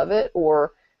part of it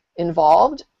or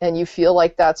involved, and you feel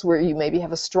like that's where you maybe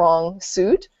have a strong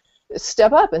suit,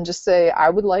 step up and just say, I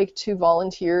would like to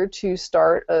volunteer to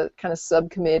start a kind of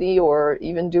subcommittee or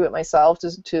even do it myself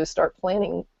to start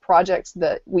planning projects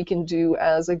that we can do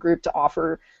as a group to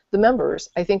offer the members.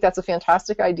 I think that's a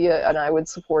fantastic idea, and I would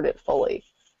support it fully.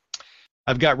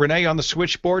 I've got Renee on the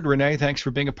switchboard. Renee, thanks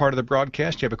for being a part of the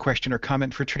broadcast. Do you have a question or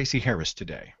comment for Tracy Harris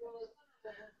today?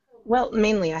 Well,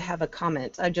 mainly I have a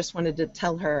comment. I just wanted to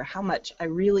tell her how much I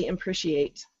really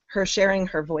appreciate her sharing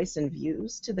her voice and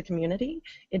views to the community.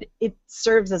 It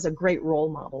serves as a great role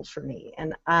model for me.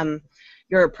 And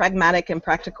your pragmatic and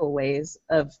practical ways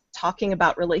of talking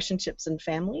about relationships and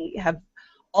family have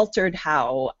altered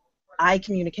how I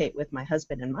communicate with my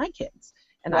husband and my kids.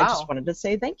 And I just wanted to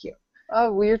say thank you.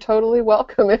 Oh, well, you're totally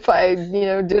welcome. If I,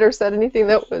 did or said anything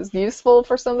that was useful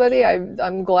for somebody,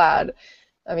 I'm glad.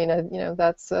 I mean,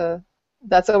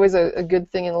 that's always a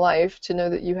good thing in life, to know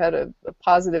that you had a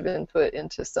positive input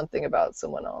into something about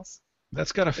someone else.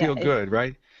 That's got to feel good,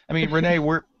 right? I mean, Renee,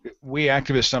 we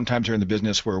activists sometimes are in the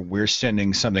business where we're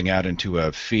sending something out into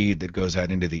a feed that goes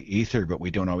out into the ether, but we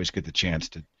don't always get the chance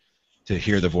to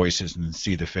hear the voices and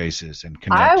see the faces and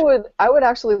connect. I would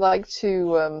actually like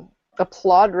to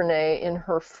applaud Renee in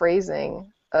her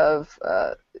phrasing of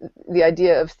the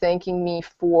idea of thanking me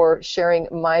for sharing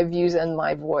my views and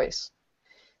my voice.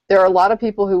 There are a lot of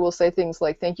people who will say things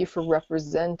like, thank you for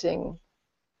representing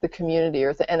the community,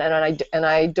 and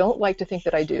I don't like to think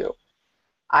that I do.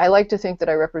 I like to think that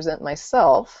I represent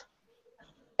myself,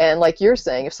 and like you're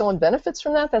saying, if someone benefits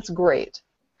from that, that's great.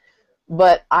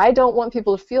 But I don't want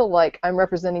people to feel like I'm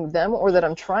representing them or that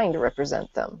I'm trying to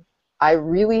represent them. I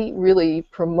really, really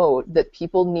promote that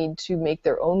people need to make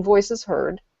their own voices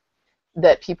heard,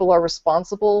 that people are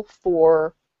responsible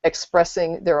for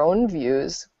expressing their own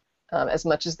views as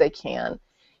much as they can.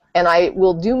 And I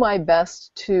will do my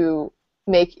best to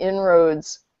make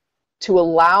inroads to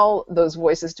allow those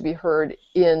voices to be heard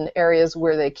in areas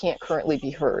where they can't currently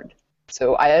be heard.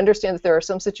 So I understand that there are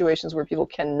some situations where people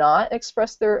cannot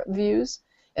express their views,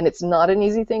 and it's not an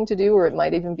easy thing to do, or it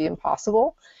might even be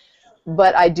impossible.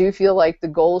 But I do feel like the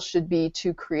goal should be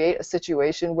to create a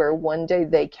situation where one day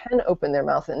they can open their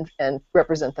mouth and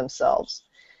represent themselves.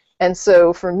 And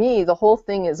so for me, the whole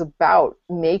thing is about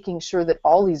making sure that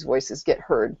all these voices get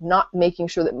heard, not making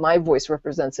sure that my voice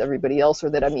represents everybody else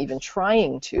or that I'm even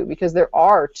trying to, because there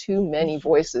are too many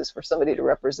voices for somebody to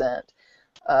represent.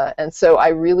 And so I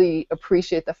really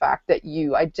appreciate the fact that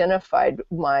you identified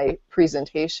my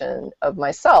presentation of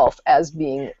myself as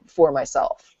being for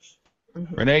myself.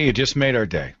 Mm-hmm. Renee, you just made our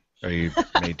day. Or you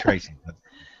made Tracy.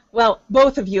 Well,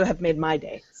 both of you have made my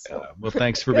day. So. Well,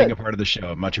 thanks for being a part of the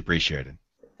show. Much appreciated.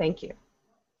 Thank you.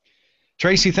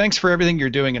 Tracy, thanks for everything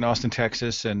you're doing in Austin,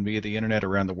 Texas, and via the internet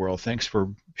around the world. Thanks for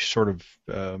sort of,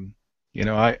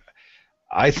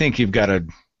 I think you've got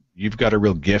a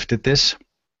real gift at this,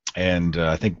 and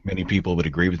I think many people would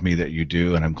agree with me that you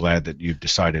do, and I'm glad that you've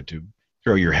decided to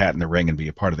throw your hat in the ring and be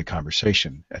a part of the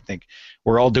conversation. I think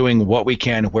we're all doing what we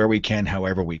can, where we can,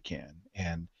 however we can,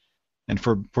 and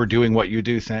for doing what you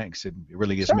do, thanks. It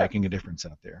really is making a difference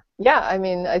out there. Yeah, I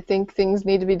mean, I think things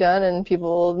need to be done, and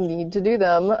people need to do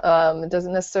them. It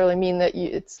doesn't necessarily mean that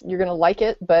you're going to like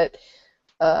it, but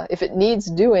if it needs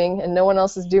doing and no one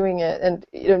else is doing it, and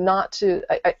not to,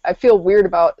 I feel weird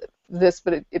about this,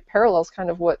 but it parallels kind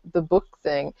of what the book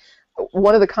thing.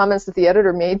 One of the comments that the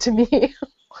editor made to me.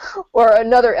 Or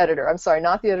another editor, I'm sorry,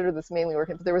 not the editor that's mainly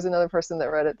working, but there was another person that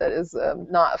read it that is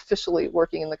not officially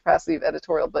working in the capacity of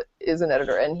editorial, but is an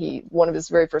editor, and one of his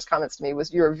very first comments to me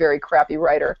was, "You're a very crappy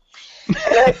writer." And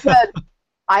I said,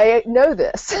 "I know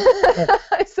this."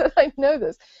 I said, "I know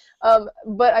this."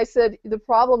 But I said, the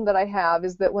problem that I have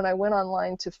is that when I went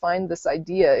online to find this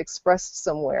idea expressed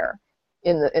somewhere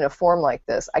in a form like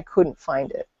this, I couldn't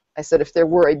find it. I said, if there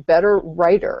were a better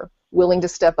writer willing to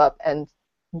step up and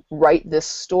write this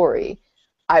story,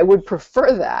 I would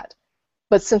prefer that.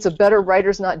 But since a better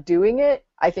writer's not doing it,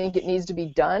 I think it needs to be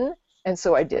done, and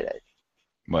so I did it.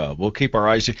 Well, we'll keep our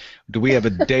eyes. Do we have a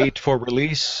date for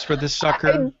release for this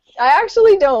sucker?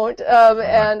 actually don't.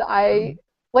 And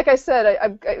like I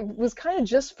said, it was kind of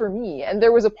just for me. And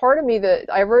there was a part of me that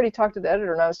I've already talked to the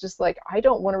editor, and I was just like, I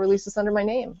don't want to release this under my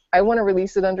name. I want to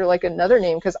release it under like another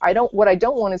name, because what I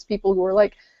don't want is people who are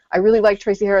like, I really like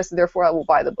Tracie Harris, therefore I will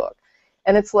buy the book.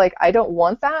 And it's like, I don't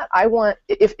want that. I want,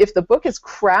 if the book is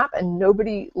crap and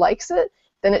nobody likes it,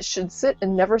 then it should sit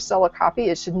and never sell a copy.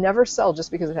 It should never sell just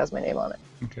because it has my name on it.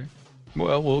 Okay.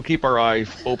 Well, we'll keep our eye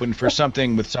open for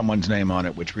something with someone's name on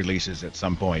it, which releases at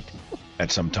some point,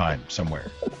 at some time, somewhere.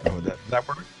 Does that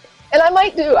work? And I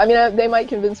might do. I mean, they might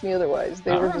convince me otherwise.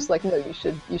 They were just like, no, you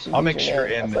should. I'll make sure,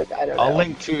 and like, I'll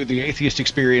link to the Atheist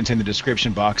Experience in the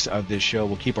description box of this show.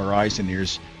 We'll keep our eyes and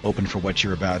ears open for what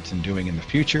you're about and doing in the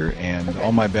future. And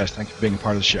all my best. Thank you for being a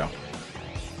part of the show.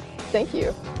 Thank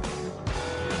you.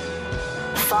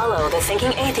 Follow The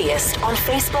Thinking Atheist on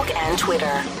Facebook and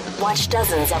Twitter. Watch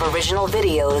dozens of original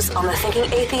videos on the Thinking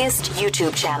Atheist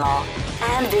YouTube channel.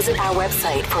 And visit our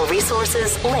website for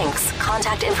resources, links,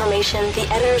 contact information, the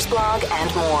editor's blog,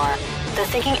 and more.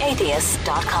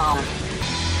 thethinkingatheist.com.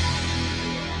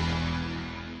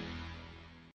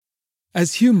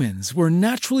 As humans, we're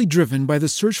naturally driven by the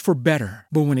search for better.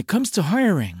 But when it comes to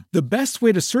hiring, the best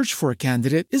way to search for a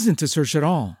candidate isn't to search at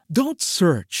all. Don't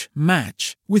search,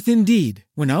 match with Indeed.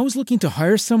 When I was looking to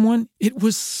hire someone, it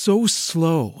was so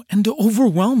slow and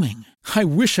overwhelming. I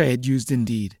wish I had used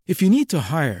Indeed. If you need to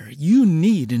hire, you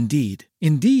need Indeed.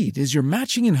 Indeed is your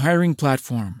matching and hiring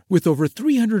platform with over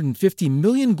 350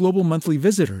 million global monthly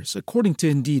visitors, according to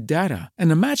Indeed data,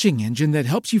 and a matching engine that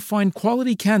helps you find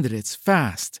quality candidates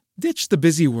fast. Ditch the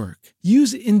busy work.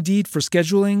 Use Indeed for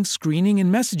scheduling, screening,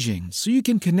 and messaging so you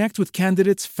can connect with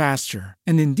candidates faster.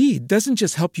 And Indeed doesn't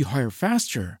just help you hire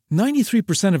faster.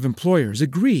 93% of employers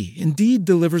agree Indeed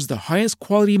delivers the highest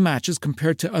quality matches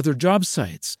compared to other job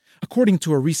sites, according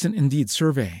to a recent Indeed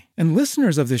survey. And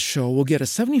listeners of this show will get a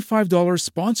 $75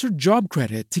 sponsored job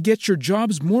credit to get your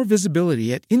jobs more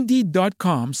visibility at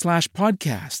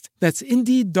Indeed.com/podcast. That's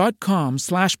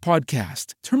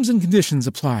Indeed.com/podcast. Terms and conditions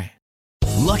apply.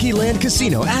 Lucky Land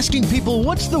Casino, asking people,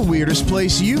 what's the weirdest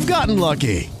place you've gotten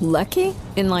lucky? Lucky?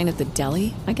 In line at the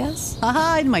deli, I guess?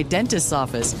 Aha, in my dentist's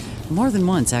office. More than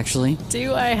once, actually.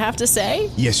 Do I have to say?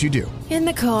 Yes, you do. In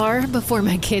the car before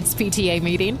my kids' PTA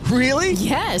meeting. Really?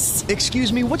 Yes.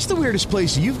 Excuse me, what's the weirdest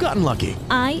place you've gotten lucky?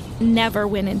 I never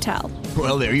win and tell.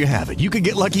 Well, there you have it. You can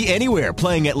get lucky anywhere,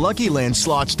 playing at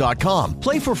LuckyLandSlots.com.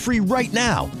 Play for free right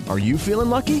now. Are you feeling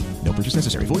lucky? No purchase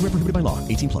necessary. Void where prohibited by law.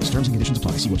 18+. Terms and conditions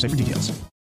apply. See website for details.